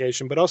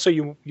justification, but also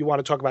you want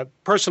to talk about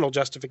personal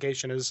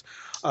justification as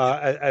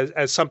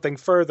something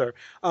further.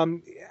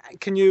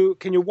 Can you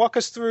walk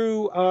us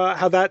through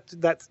how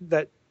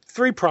that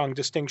three-pronged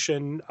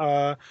distinction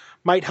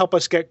might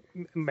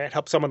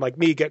help someone like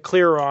me get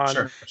clearer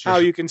on how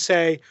you can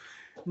say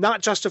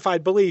not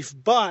justified belief,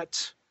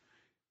 but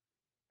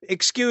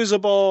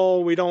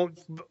excusable. We don't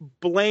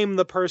blame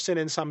the person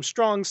in some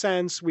strong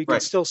sense. We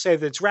can still say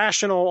that it's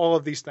rational. All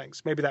of these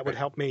things. Maybe that would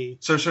help me.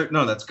 So sure.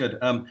 No, that's good.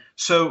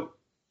 So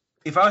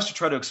if I was to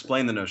try to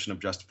explain the notion of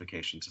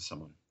justification to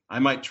someone, I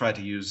might try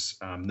to use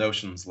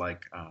notions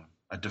like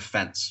a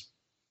defense.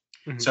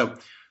 Mm-hmm.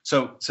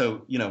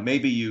 So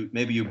maybe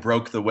you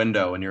broke the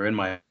window and you're in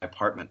my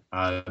apartment.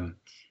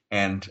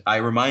 And I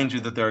remind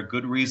you that there are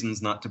good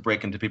reasons not to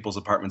break into people's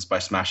apartments by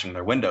smashing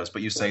their windows.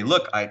 But you say,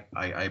 look, I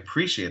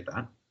appreciate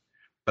that,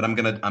 but I'm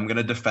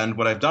gonna defend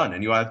what I've done.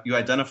 And you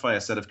identify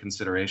a set of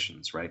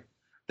considerations, right,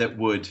 that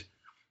would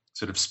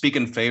sort of speak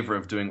in favor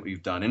of doing what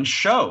you've done and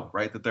show,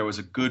 right, that there was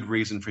a good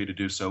reason for you to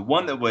do so.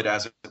 One that would,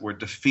 as it were,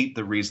 defeat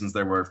the reasons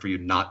there were for you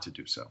not to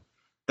do so.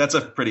 That's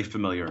a pretty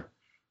familiar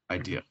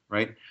idea,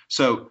 right?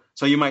 So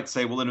you might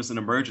say, well, it was an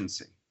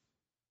emergency.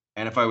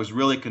 And if I was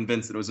really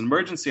convinced that it was an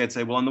emergency, I'd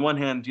say, well, on the one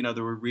hand,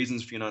 there were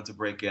reasons for you not to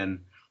break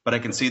in, but I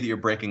can see that your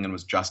breaking in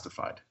was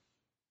justified,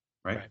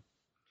 right?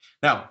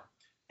 Now,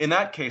 in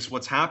that case,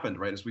 what's happened,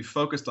 right, is we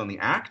focused on the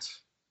act,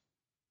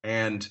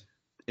 and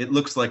it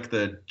looks like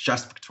the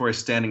justificatory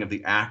standing of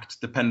the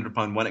act depended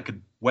upon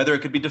whether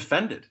it could be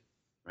defended,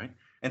 right?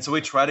 And so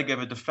we try to give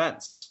a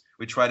defense.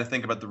 We try to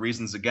think about the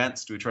reasons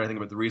against. We try to think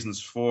about the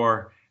reasons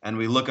for, and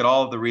we look at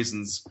all of the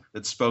reasons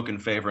that spoke in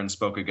favor and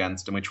spoke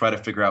against, and we try to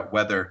figure out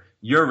whether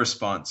your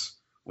response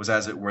was,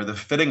 as it were, the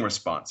fitting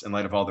response in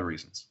light of all the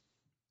reasons.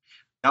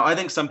 Now, I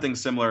think something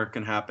similar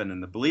can happen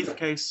in the belief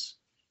case.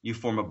 You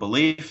form a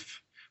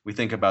belief. We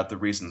think about the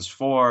reasons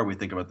for. We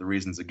think about the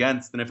reasons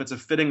against. And if it's a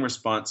fitting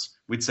response,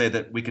 we'd say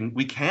that we can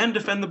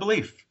defend the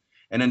belief.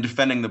 And in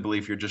defending the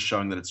belief, you're just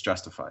showing that it's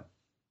justified.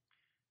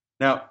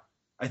 Now,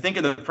 I think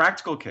in the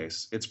practical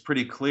case, it's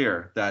pretty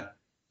clear that,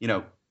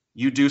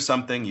 you do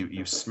something,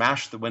 you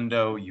smash the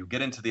window, you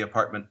get into the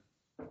apartment.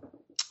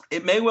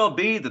 It may well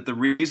be that the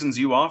reasons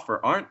you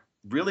offer aren't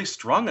really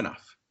strong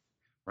enough,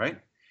 right?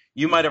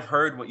 You might have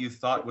heard what you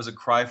thought was a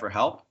cry for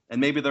help, and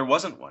maybe there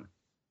wasn't one.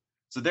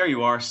 So there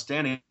you are,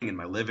 standing in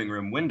my living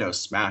room, window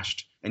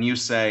smashed, and you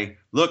say,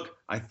 look,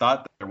 I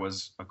thought there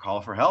was a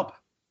call for help.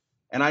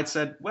 And I'd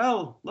said,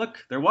 well, look,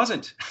 there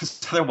wasn't.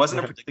 So there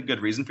wasn't a particularly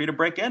good reason for you to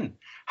break in.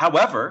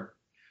 However,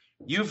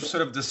 you've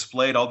sort of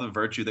displayed all the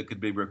virtue that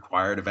could be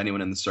required of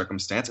anyone in the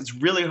circumstance. It's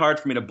really hard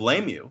for me to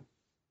blame you,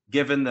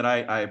 given that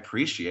I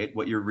appreciate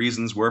what your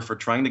reasons were for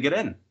trying to get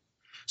in.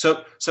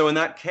 So in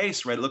that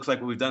case, right, it looks like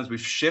what we've done is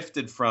we've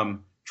shifted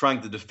from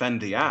trying to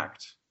defend the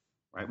act,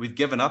 right? We've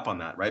given up on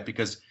that, right?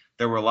 Because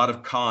there were a lot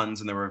of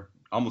cons and there were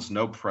almost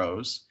no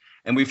pros.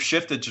 And we've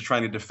shifted to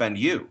trying to defend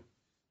you.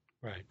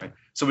 Right.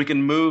 So we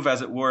can move,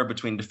 as it were,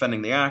 between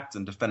defending the act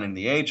and defending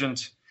the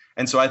agent.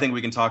 And so I think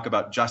we can talk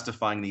about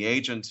justifying the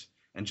agent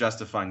and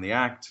justifying the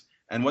act.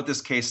 And what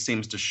this case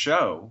seems to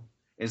show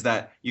is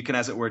that you can,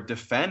 as it were,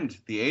 defend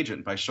the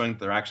agent by showing that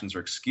their actions are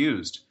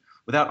excused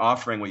without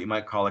offering what you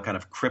might call a kind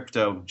of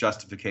crypto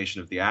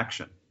justification of the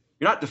action.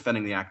 You're not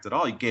defending the act at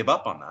all. You gave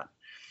up on that.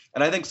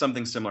 And I think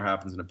something similar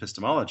happens in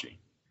epistemology.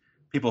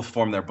 People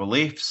form their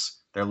beliefs.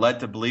 They're led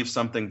to believe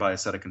something by a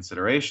set of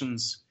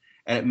considerations.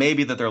 And it may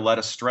be that they're led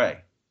astray.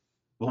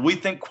 Well, we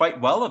think quite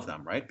well of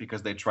them, right?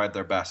 Because they tried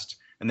their best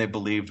and they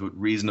believed what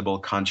reasonable,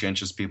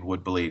 conscientious people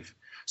would believe.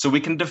 So we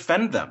can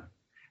defend them.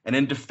 And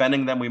in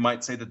defending them, we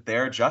might say that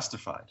they're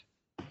justified.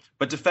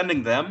 But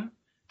defending them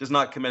does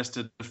not commit us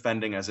to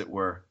defending, as it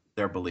were,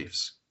 their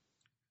beliefs.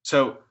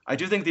 So I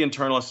do think the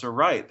internalists are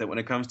right that when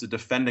it comes to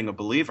defending a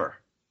believer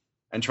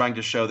and trying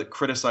to show that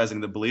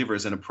criticizing the believer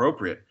is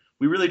inappropriate,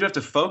 we really do have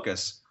to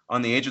focus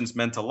on the agent's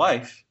mental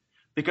life,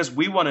 because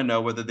we want to know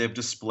whether they've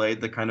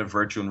displayed the kind of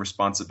virtue and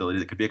responsibility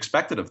that could be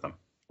expected of them.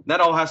 And that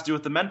all has to do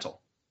with the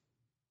mental,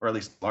 or at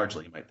least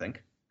largely, you might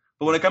think.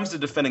 But when it comes to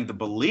defending the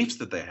beliefs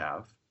that they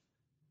have,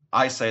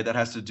 I say that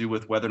has to do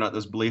with whether or not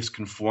those beliefs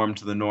conform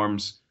to the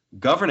norms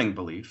governing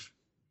belief.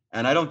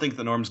 And I don't think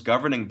the norms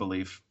governing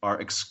belief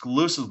are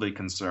exclusively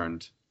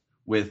concerned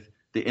with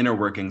the inner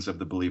workings of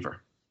the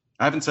believer.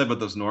 I haven't said what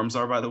those norms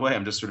are, by the way.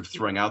 I'm just sort of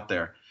throwing out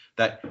there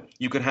that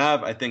you could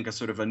have, I think, a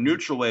sort of a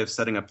neutral way of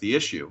setting up the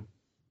issue,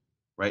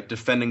 right?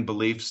 Defending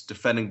beliefs,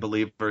 defending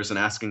believers, and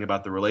asking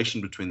about the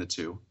relation between the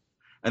two.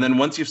 And then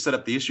once you've set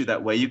up the issue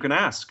that way, you can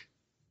ask,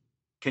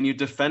 can you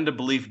defend a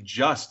belief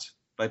just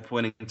by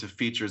pointing to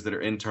features that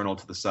are internal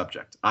to the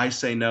subject? I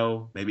say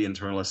no, maybe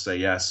internalists say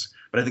yes,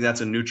 but I think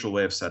that's a neutral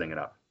way of setting it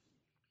up.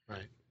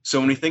 Right. So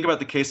when we think about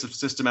the case of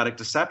systematic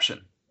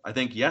deception, I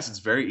think, yes, it's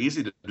very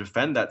easy to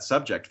defend that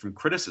subject from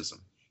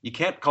criticism. You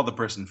can't call the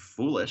person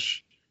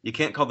foolish. You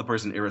can't call the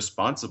person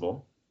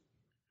irresponsible.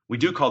 We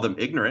do call them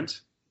ignorant,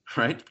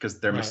 right? Because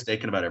they're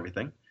mistaken about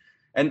everything.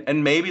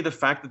 And maybe the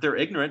fact that they're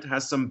ignorant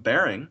has some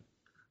bearing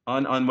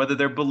on whether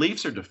their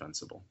beliefs are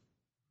defensible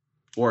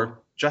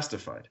or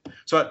justified.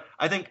 So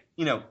I think,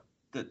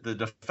 the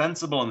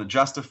defensible and the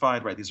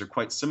justified, right, these are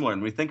quite similar.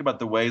 And we think about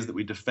the ways that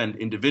we defend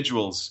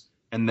individuals,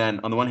 and then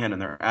on the one hand,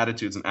 and their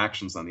attitudes and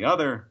actions on the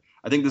other,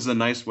 I think this is a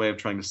nice way of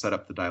trying to set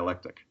up the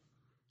dialectic.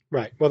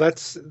 Right. Well,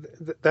 that's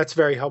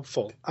very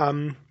helpful.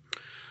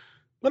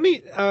 Let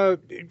me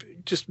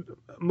just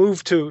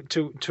move to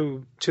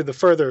the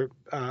further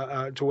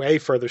to a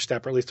further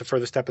step, or at least a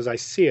further step as I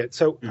see it.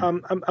 So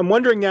I'm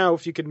wondering now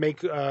if you could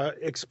make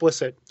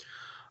explicit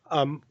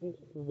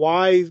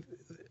why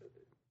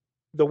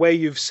the way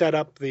you've set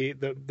up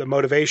the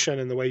motivation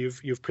and the way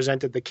you've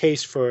presented the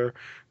case for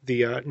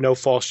the no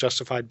false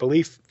justified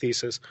belief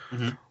thesis.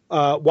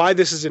 Why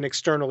this is an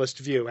externalist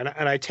view, and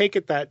I take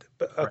it that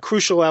a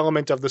crucial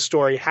element of the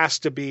story has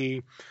to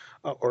be,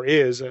 or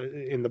is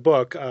in the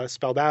book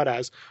spelled out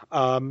as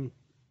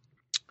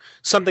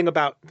something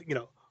about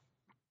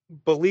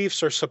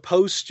beliefs are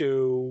supposed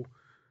to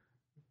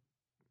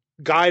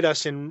guide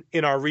us in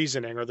our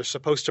reasoning, or they're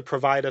supposed to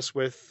provide us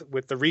with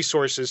the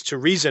resources to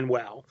reason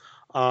well.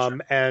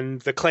 And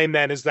the claim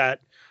then is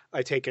that,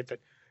 I take it, that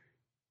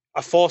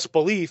a false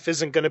belief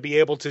isn't going to be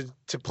able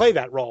to play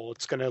that role.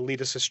 It's going to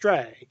lead us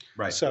astray.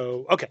 Right.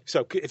 So, okay.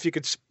 So if you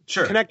could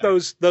connect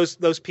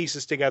those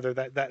pieces together,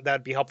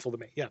 that'd be helpful to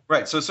me. Yeah.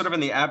 Right. So sort of in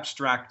the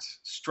abstract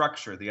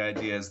structure, the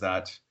idea is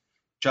that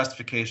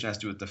justification has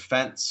to do with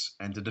defense,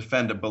 and to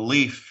defend a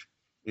belief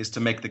is to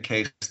make the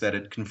case that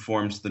it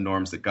conforms to the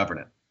norms that govern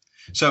it.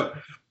 So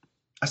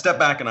I step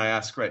back and I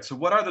ask, right, so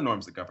what are the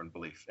norms that govern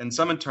belief? And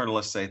some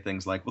internalists say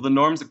things like, well, the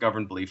norms that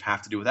govern belief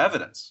have to do with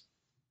evidence,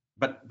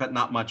 but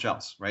not much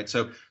else, right?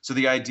 So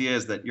the idea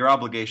is that your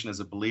obligation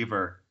as a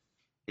believer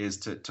is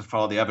to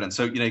follow the evidence.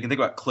 So, you can think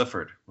about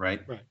Clifford,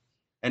 right? Right.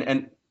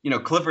 And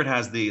Clifford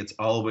has it's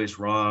always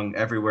wrong,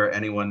 everywhere,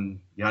 anyone,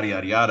 yada,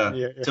 yada,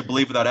 yada, to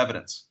believe without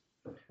evidence.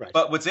 Right.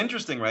 But what's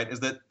interesting, right, is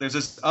that there's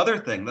this other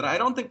thing that I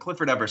don't think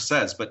Clifford ever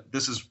says, but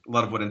this is a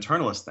lot of what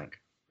internalists think,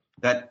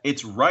 that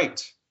it's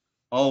right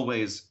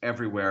always,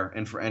 everywhere,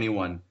 and for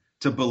anyone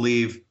to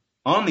believe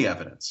on the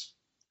evidence.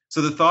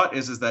 So the thought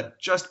is that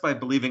just by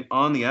believing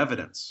on the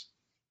evidence,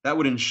 that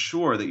would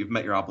ensure that you've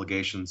met your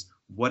obligations,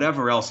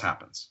 whatever else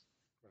happens.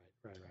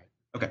 Right.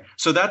 Okay,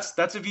 so that's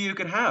a view you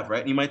can have,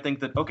 right? And you might think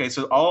that, okay,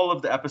 so all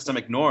of the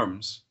epistemic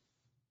norms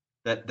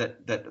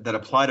that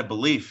apply to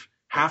belief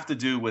have to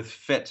do with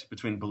fit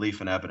between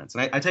belief and evidence.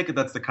 And I take it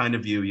that's the kind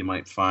of view you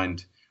might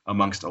find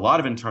amongst a lot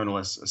of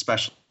internalists,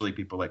 especially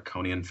people like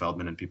Coney and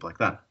Feldman and people like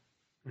that.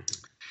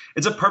 Mm-hmm.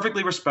 It's a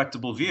perfectly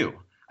respectable view.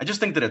 I just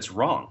think that it's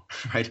wrong,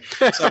 right?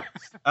 So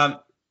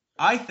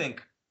I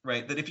think,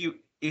 right, that if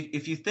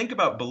you think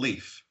about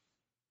belief,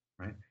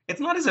 right, it's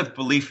not as if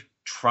belief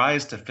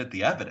tries to fit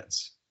the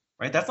evidence,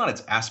 right? That's not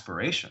its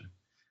aspiration.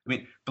 I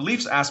mean,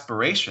 belief's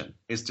aspiration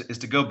is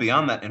to go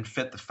beyond that and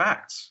fit the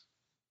facts.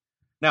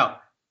 Now,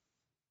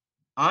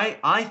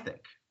 I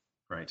think,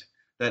 right,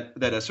 that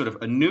a sort of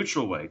a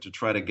neutral way to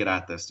try to get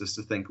at this is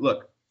to think,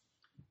 look,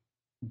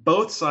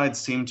 both sides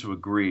seem to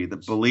agree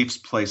that beliefs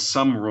play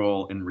some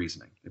role in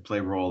reasoning. They play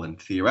a role in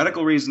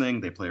theoretical reasoning.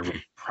 They play a role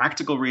in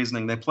practical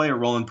reasoning. They play a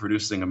role in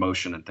producing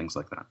emotion and things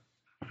like that.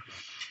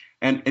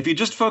 And if you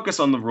just focus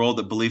on the role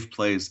that belief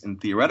plays in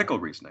theoretical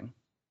reasoning,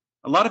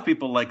 a lot of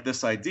people like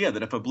this idea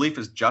that if a belief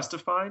is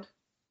justified,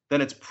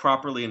 then it's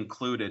properly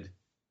included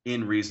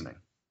in reasoning.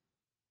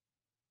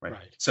 Right?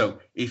 So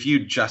if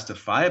you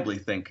justifiably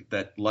think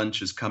that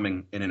lunch is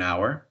coming in an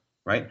hour,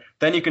 right,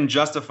 then you can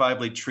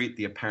justifiably treat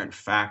the apparent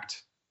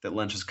fact that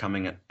lunch is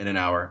coming in an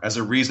hour as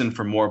a reason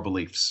for more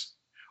beliefs,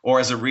 or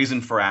as a reason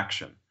for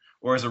action,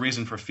 or as a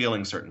reason for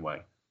feeling a certain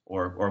way,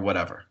 or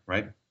whatever,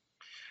 right?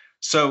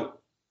 So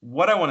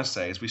what I want to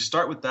say is we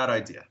start with that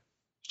idea.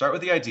 Start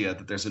with the idea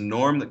that there's a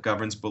norm that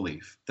governs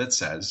belief that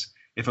says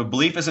if a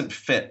belief isn't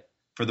fit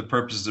for the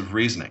purposes of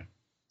reasoning,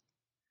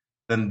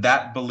 then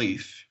that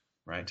belief,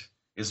 right,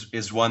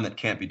 is one that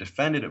can't be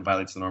defended. It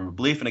violates the norm of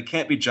belief, and it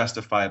can't be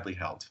justifiably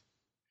held.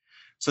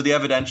 So the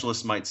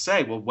evidentialist might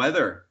say, well,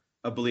 whether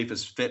a belief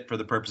is fit for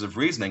the purpose of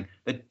reasoning,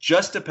 it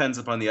just depends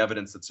upon the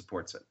evidence that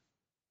supports it.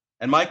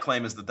 And my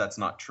claim is that that's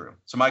not true.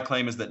 So my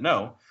claim is that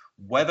no,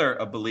 whether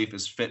a belief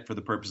is fit for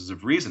the purposes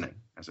of reasoning,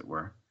 as it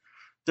were,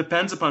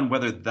 depends upon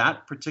whether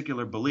that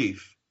particular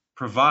belief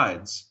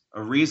provides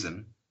a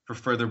reason for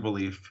further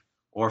belief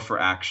or for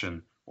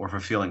action or for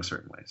feeling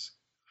certain ways.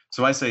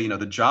 So I say,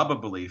 the job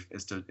of belief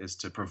is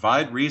to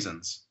provide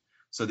reasons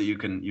so that you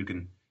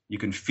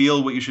can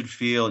feel what you should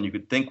feel, and you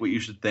could think what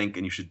you should think,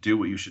 and you should do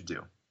what you should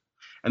do.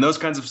 And those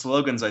kinds of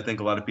slogans, I think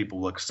a lot of people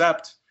will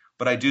accept,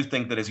 but I do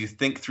think that as you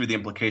think through the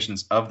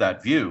implications of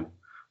that view,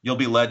 you'll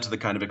be led to the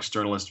kind of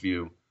externalist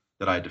view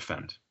that I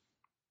defend.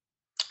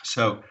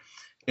 So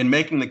in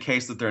making the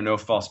case that there are no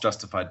false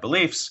justified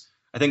beliefs,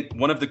 I think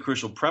one of the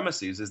crucial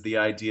premises is the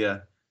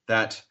idea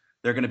that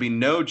there are going to be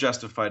no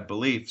justified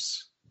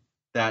beliefs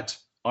that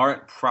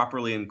aren't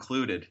properly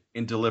included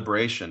in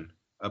deliberation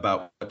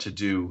about what to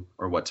do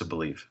or what to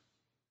believe.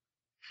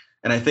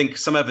 And I think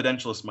some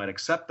evidentialists might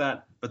accept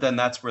that, but then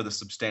that's where the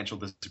substantial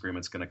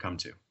disagreement is going to come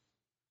to,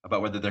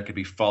 about whether there could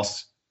be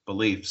false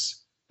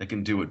beliefs that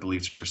can do what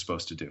beliefs are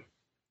supposed to do.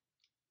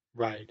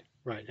 Right.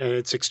 And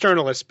it's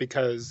externalist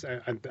because,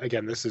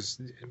 again, this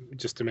is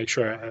just to make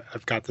sure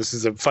I've got this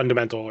is a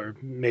fundamental or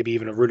maybe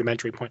even a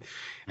rudimentary point.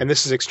 And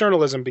this is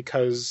externalism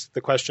because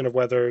the question of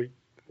whether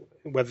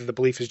the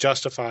belief is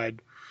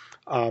justified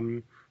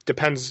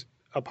depends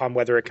upon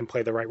whether it can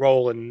play the right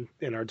role in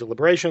our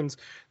deliberations.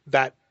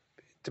 That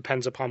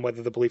depends upon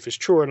whether the belief is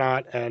true or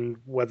not, and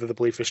whether the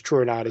belief is true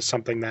or not is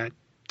something that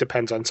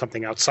depends on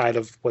something outside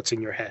of what's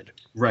in your head.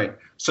 Right.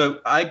 So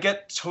I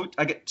get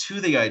to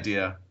the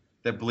idea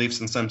that beliefs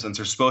in some sense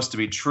are supposed to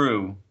be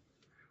true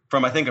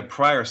from, I think, a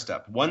prior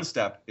step. One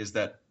step is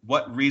that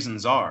what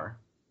reasons are,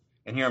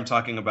 and here I'm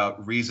talking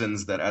about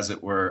reasons that, as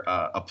it were,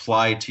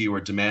 apply to you or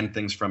demand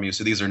things from you.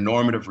 So these are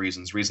normative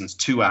reasons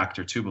to act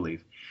or to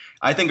believe.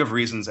 I think of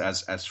reasons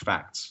as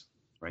facts,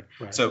 right?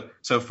 So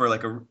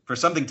for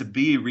something to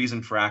be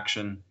reason for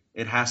action,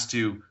 it has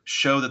to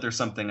show that there's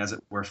something, as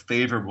it were,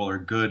 favorable or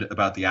good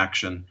about the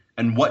action.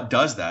 And what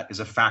does that is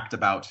a fact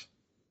about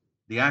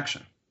the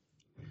action.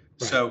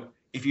 Right. So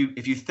if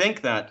you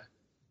think that,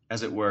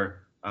 as it were,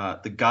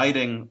 the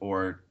guiding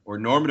or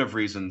normative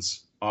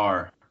reasons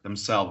are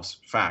themselves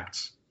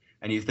facts,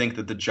 and you think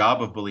that the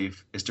job of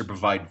belief is to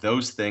provide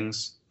those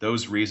things,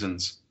 those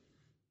reasons,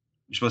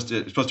 you're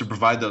supposed to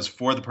provide those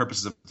for the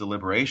purposes of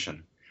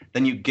deliberation,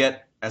 then you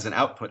get as an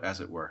output,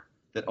 as it were,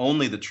 that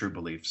only the true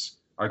beliefs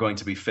are going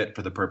to be fit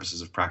for the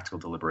purposes of practical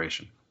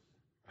deliberation.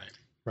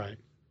 Right.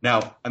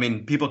 Now, I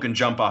mean, people can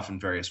jump off in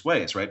various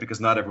ways, right? Because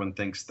not everyone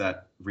thinks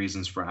that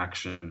reasons for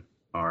action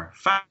are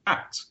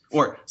facts.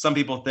 Or some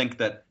people think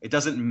that it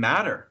doesn't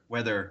matter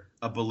whether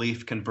a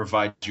belief can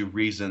provide you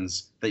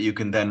reasons that you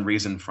can then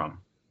reason from,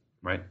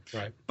 right?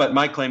 But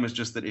my claim is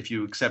just that if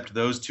you accept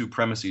those two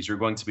premises, you're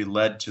going to be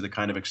led to the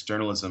kind of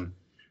externalism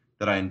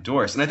that I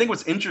endorse. And I think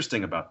what's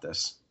interesting about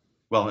this,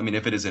 well, I mean,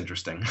 if it is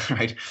interesting,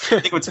 right? I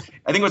think what's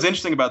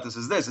interesting about this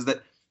is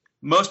that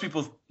most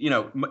people,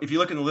 if you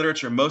look in the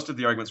literature, most of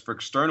the arguments for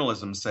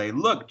externalism say,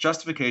 look,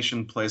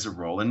 justification plays a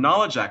role in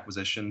knowledge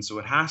acquisition, so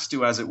it has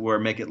to, as it were,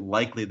 make it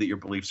likely that your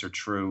beliefs are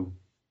true.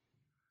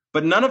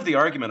 But none of the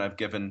argument I've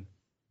given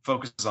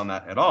focuses on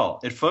that at all.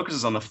 It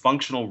focuses on the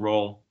functional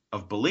role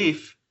of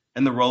belief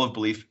and the role of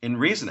belief in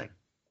reasoning.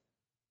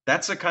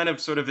 That's a kind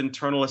of sort of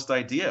internalist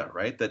idea,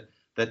 right? That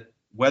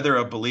whether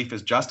a belief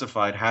is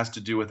justified has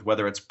to do with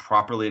whether it's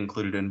properly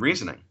included in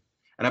reasoning.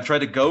 And I've tried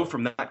to go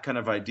from that kind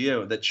of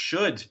idea that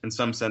should, in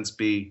some sense,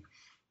 be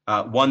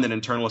one that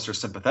internalists are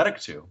sympathetic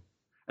to.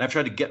 And I've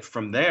tried to get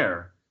from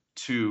there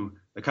to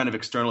the kind of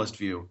externalist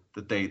view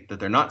that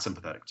they're not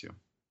sympathetic to.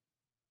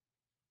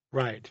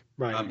 Right.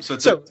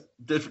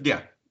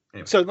 Yeah.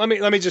 Anyway. So let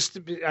me just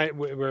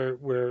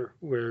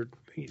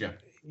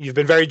you've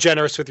been very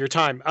generous with your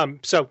time.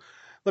 So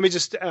let me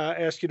just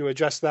ask you to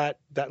address that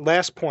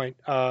last point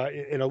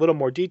in a little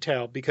more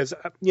detail, because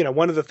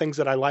one of the things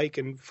that I like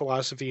in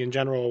philosophy in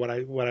general,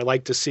 what I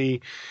like to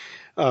see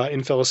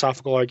in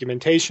philosophical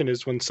argumentation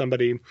is when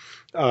somebody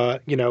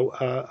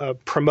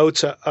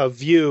promotes a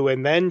view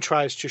and then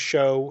tries to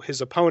show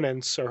his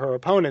opponents or her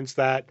opponents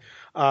that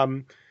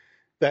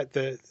that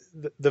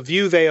the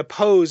view they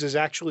oppose is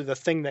actually the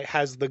thing that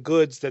has the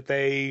goods that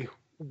they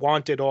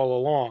wanted all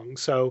along.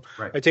 So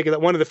right. I take it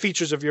that one of the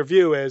features of your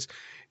view is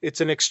it's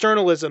an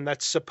externalism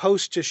that's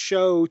supposed to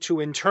show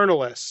to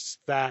internalists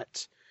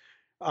that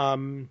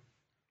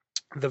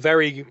the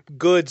very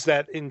goods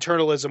that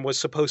internalism was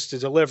supposed to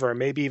deliver,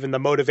 maybe even the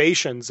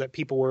motivations that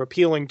people were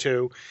appealing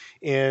to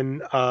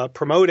in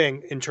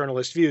promoting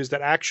internalist views,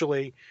 that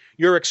actually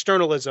your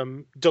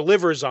externalism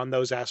delivers on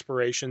those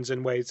aspirations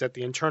in ways that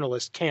the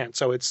internalist can't.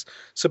 So it's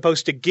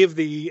supposed to give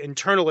the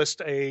internalist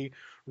a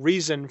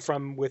reason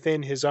from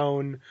within his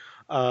own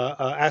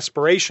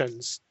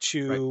aspirations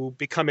to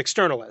become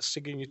externalists.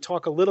 So can you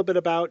talk a little bit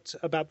about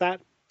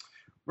that?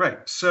 Right.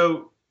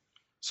 So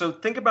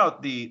think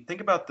about the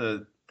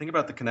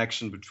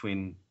connection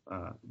between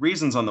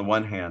reasons on the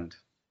one hand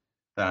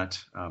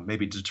that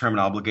maybe determine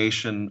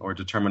obligation or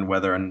determine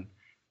whether an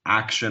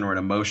action or an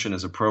emotion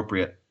is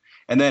appropriate,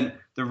 and then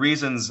the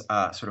reasons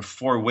sort of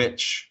for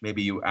which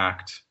maybe you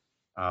act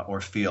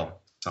or feel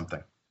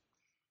something.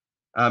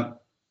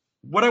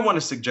 What I want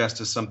to suggest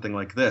is something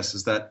like this,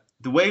 is that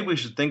the way we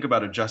should think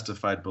about a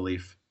justified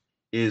belief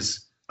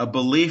is a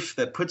belief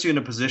that puts you in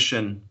a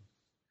position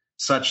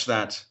such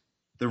that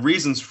the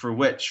reasons for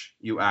which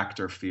you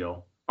act or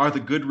feel are the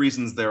good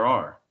reasons there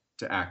are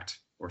to act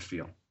or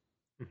feel.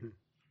 Mm-hmm.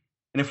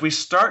 And if we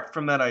start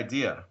from that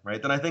idea,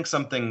 right, then I think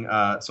something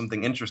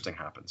interesting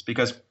happens.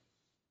 Because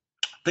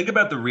think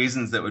about the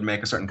reasons that would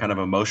make a certain kind of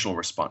emotional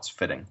response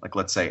fitting, like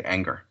let's say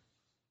anger,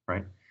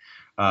 right,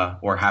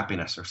 or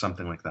happiness or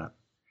something like that.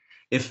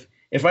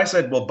 If I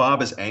said, well,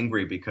 Bob is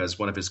angry because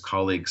one of his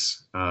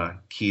colleagues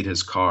keyed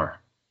his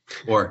car,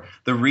 or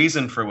the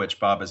reason for which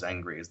Bob is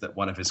angry is that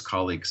one of his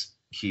colleagues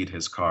keyed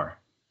his car,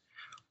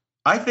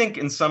 I think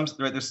there's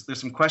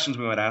some questions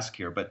we might ask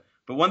here, but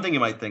one thing you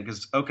might think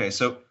is, okay,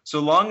 so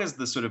long as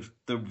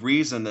the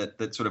reason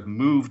that sort of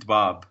moved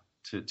Bob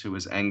to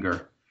his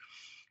anger,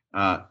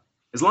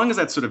 as long as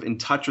that's sort of in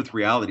touch with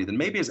reality, then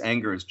maybe his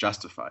anger is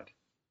justified,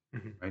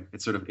 mm-hmm. right?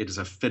 It is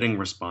a fitting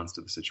response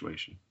to the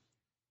situation.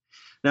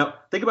 Now,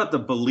 think about the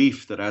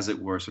belief that, as it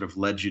were, sort of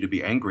led you to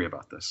be angry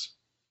about this.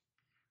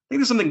 I think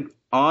there's something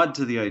odd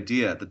to the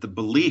idea that the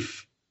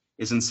belief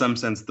is, in some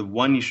sense, the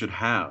one you should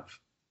have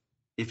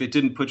if it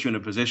didn't put you in a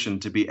position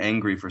to be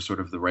angry for sort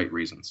of the right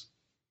reasons.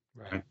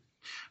 Right?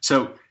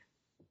 So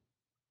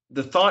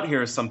the thought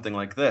here is something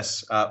like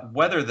this.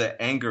 Whether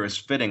the anger is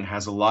fitting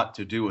has a lot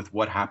to do with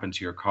what happened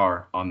to your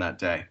car on that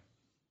day.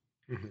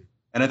 Mm-hmm.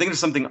 And I think there's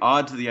something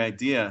odd to the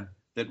idea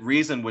that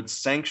reason would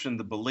sanction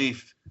the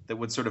belief that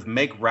would sort of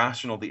make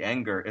rational the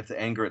anger if the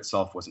anger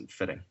itself wasn't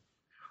fitting.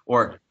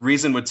 Or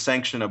reason would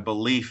sanction a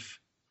belief,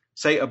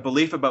 say a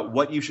belief about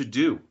what you should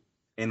do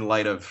in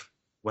light of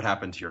what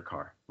happened to your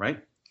car,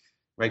 right?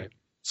 Right.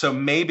 So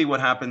maybe what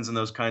happens in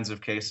those kinds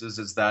of cases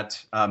is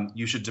that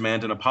you should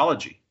demand an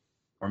apology,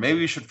 or maybe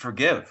you should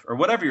forgive, or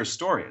whatever your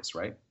story is,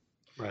 right?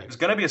 Right. There's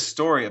going to be a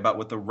story about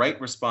what the right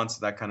response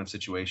to that kind of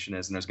situation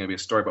is, and there's going to be a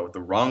story about what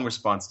the wrong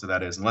response to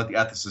that is, and let the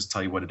ethicist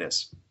tell you what it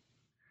is.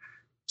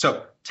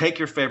 So take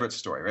your favorite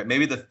story, right?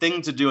 Maybe the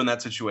thing to do in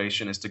that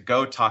situation is to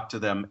go talk to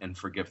them and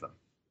forgive them.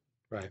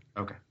 Right.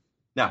 Okay.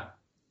 Now,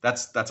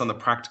 that's on the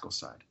practical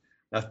side.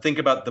 Now think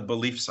about the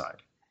belief side.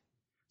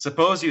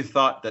 Suppose you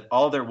thought that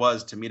all there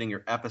was to meeting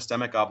your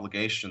epistemic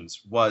obligations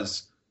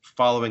was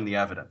following the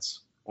evidence,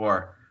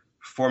 or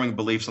forming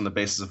beliefs on the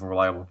basis of a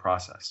reliable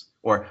process,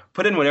 or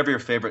put in whatever your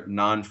favorite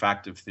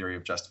non-factive theory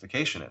of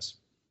justification is.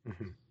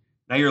 Mm-hmm.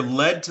 Now you're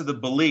led to the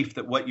belief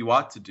that what you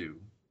ought to do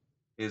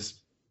is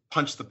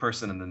punch the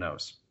person in the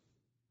nose.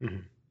 Mm-hmm.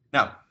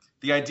 Now,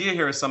 the idea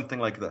here is something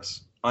like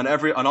this. On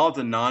all of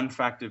the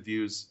non-factive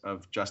views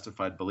of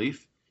justified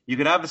belief, you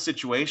could have a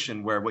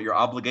situation where what your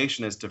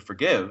obligation is to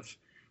forgive,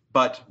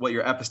 but what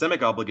your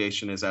epistemic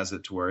obligation is, as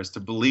it were, is to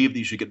believe that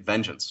you should get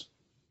vengeance.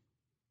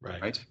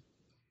 Right?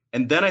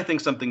 And then I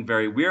think something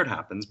very weird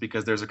happens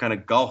because there's a kind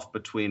of gulf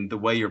between the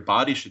way your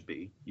body should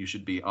be, you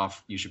should be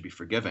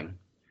forgiving,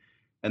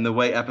 and the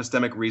way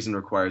epistemic reason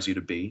requires you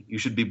to be, you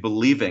should be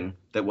believing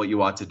that what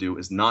you ought to do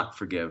is not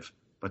forgive,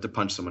 but to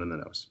punch someone in the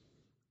nose,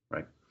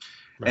 right?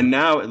 And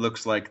now it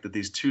looks like that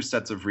these two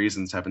sets of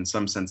reasons have in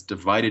some sense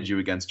divided you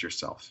against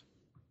yourself.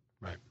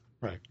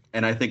 Right.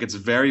 And I think it's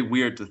very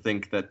weird to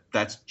think that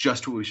that's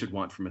just what we should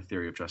want from a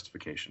theory of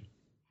justification.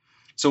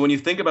 So when you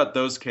think about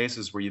those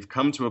cases where you've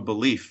come to a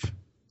belief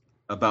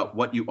about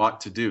what you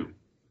ought to do,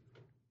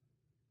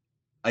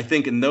 I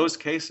think in those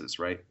cases,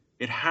 right,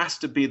 it has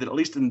to be that at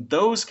least in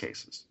those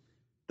cases,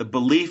 the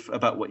belief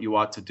about what you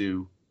ought to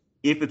do,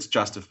 if it's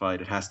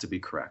justified, it has to be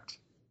correct.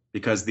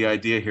 Because the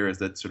idea here is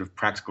that sort of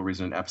practical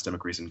reason and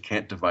epistemic reason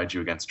can't divide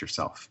you against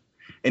yourself.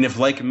 And if,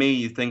 like me,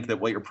 you think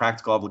that what your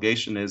practical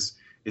obligation is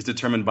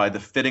determined by the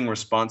fitting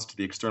response to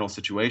the external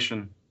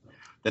situation,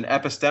 then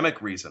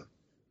epistemic reason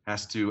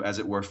has to, as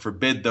it were,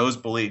 forbid those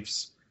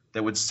beliefs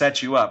that would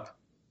set you up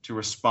to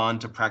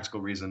respond to practical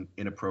reason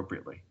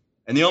inappropriately.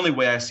 And the only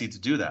way I see to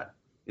do that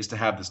is to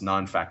have this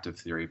non-factive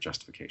theory of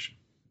justification.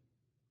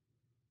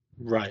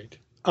 Right.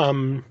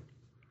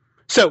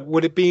 So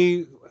would it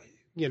be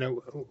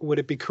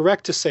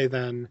correct to say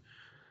then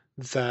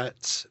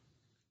that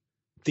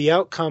the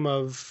outcome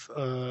of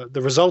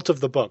the result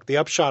of the book, the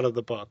upshot of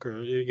the book,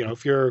 or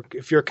if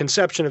your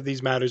conception of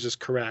these matters is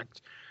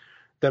correct,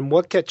 then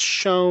what gets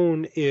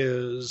shown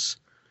is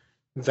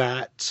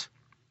that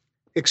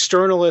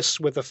externalists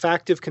with a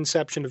factive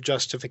conception of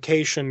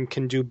justification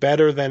can do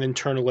better than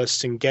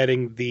internalists in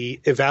getting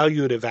the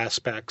evaluative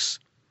aspects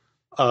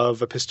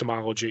of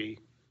epistemology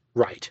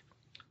right.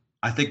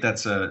 I think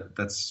that's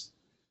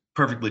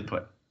perfectly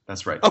put.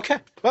 That's right. Okay.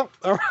 Well,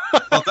 all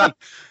right. Well done.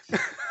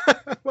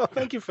 Well,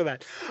 thank you for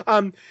that.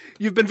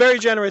 You've been very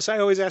generous. I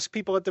always ask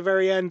people at the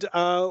very end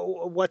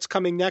what's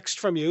coming next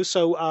from you,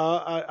 so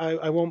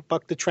I won't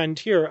buck the trend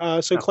here.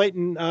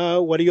 Clayton,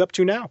 what are you up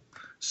to now?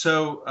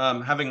 So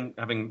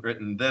having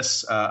written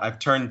this, I've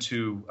turned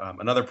to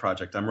another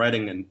project. I'm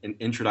writing an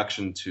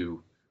introduction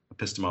to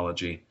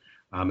epistemology.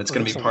 It's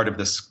going to be part of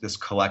this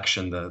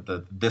collection,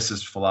 the This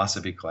is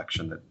Philosophy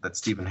collection that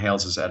Stephen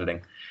Hales is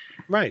editing.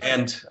 Right.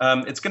 And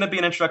it's going to be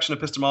an introduction to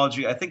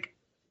epistemology. I think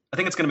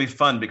it's going to be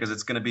fun because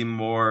it's going to be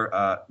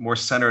more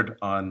centered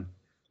on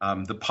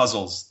the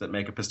puzzles that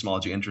make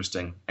epistemology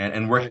interesting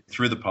and working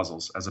through the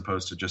puzzles as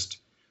opposed to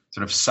just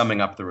sort of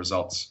summing up the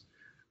results.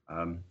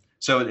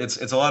 So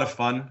it's a lot of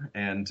fun,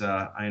 and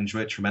I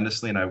enjoy it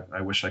tremendously, and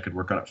I wish I could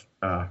work on it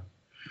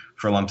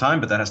for a long time,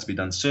 but that has to be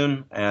done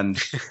soon.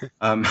 And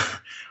I'm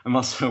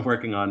also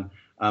working on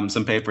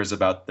some papers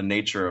about the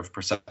nature of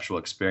perceptual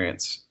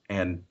experience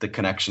and the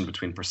connection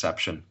between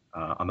perception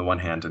on the one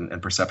hand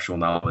and perceptual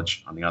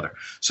knowledge on the other.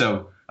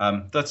 So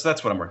that's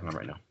what I'm working on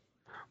right now.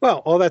 Well,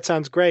 all that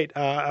sounds great.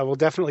 I will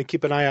definitely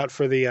keep an eye out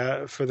for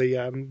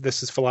the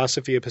This is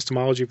Philosophy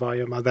Epistemology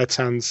volume. That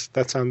sounds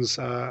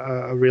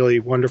really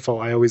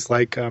wonderful. I always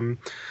like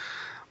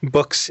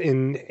books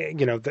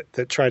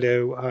that try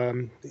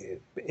to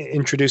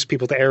introduce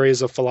people to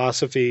areas of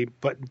philosophy,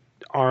 but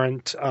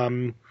aren't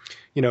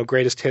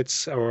greatest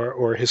hits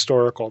or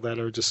historical, that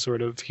are just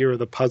sort of, here are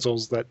the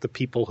puzzles that the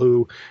people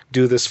who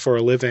do this for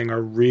a living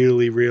are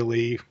really,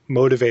 really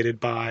motivated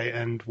by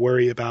and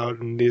worry about,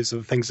 and these are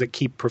the things that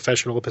keep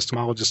professional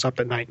epistemologists up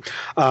at night.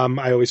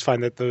 I always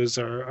find that those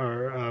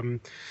are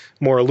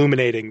more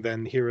illuminating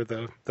than here are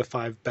the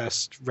 5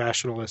 best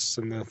rationalists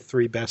and the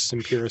 3 best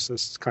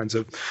empiricists kinds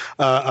of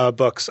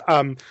books.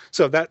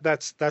 So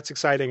that's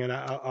exciting, and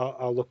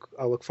I'll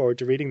look forward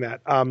to reading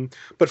that.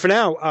 But for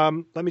now,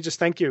 let me just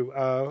thank you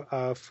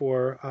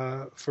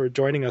for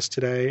joining us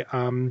today.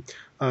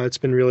 It's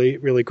been really,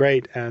 really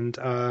great, and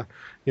I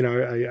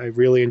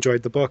really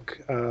enjoyed the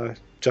book,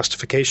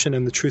 Justification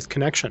and the Truth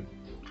Connection.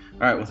 All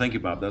right. Well, thank you,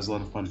 Bob. That was a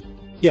lot of fun.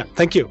 Yeah,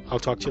 thank you. I'll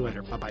talk to you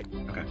later. Bye-bye.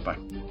 Okay, bye.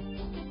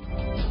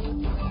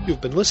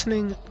 You've been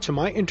listening to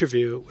my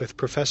interview with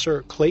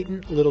Professor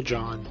Clayton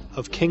Littlejohn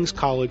of King's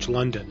College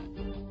London.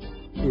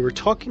 We were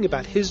talking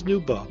about his new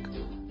book,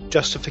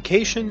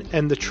 Justification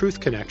and the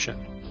Truth Connection,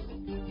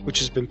 which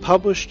has been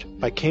published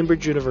by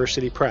Cambridge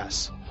University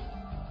Press.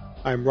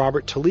 I'm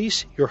Robert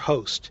Talisse, your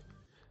host.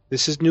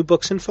 This is New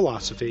Books in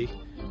Philosophy.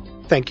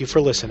 Thank you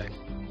for listening.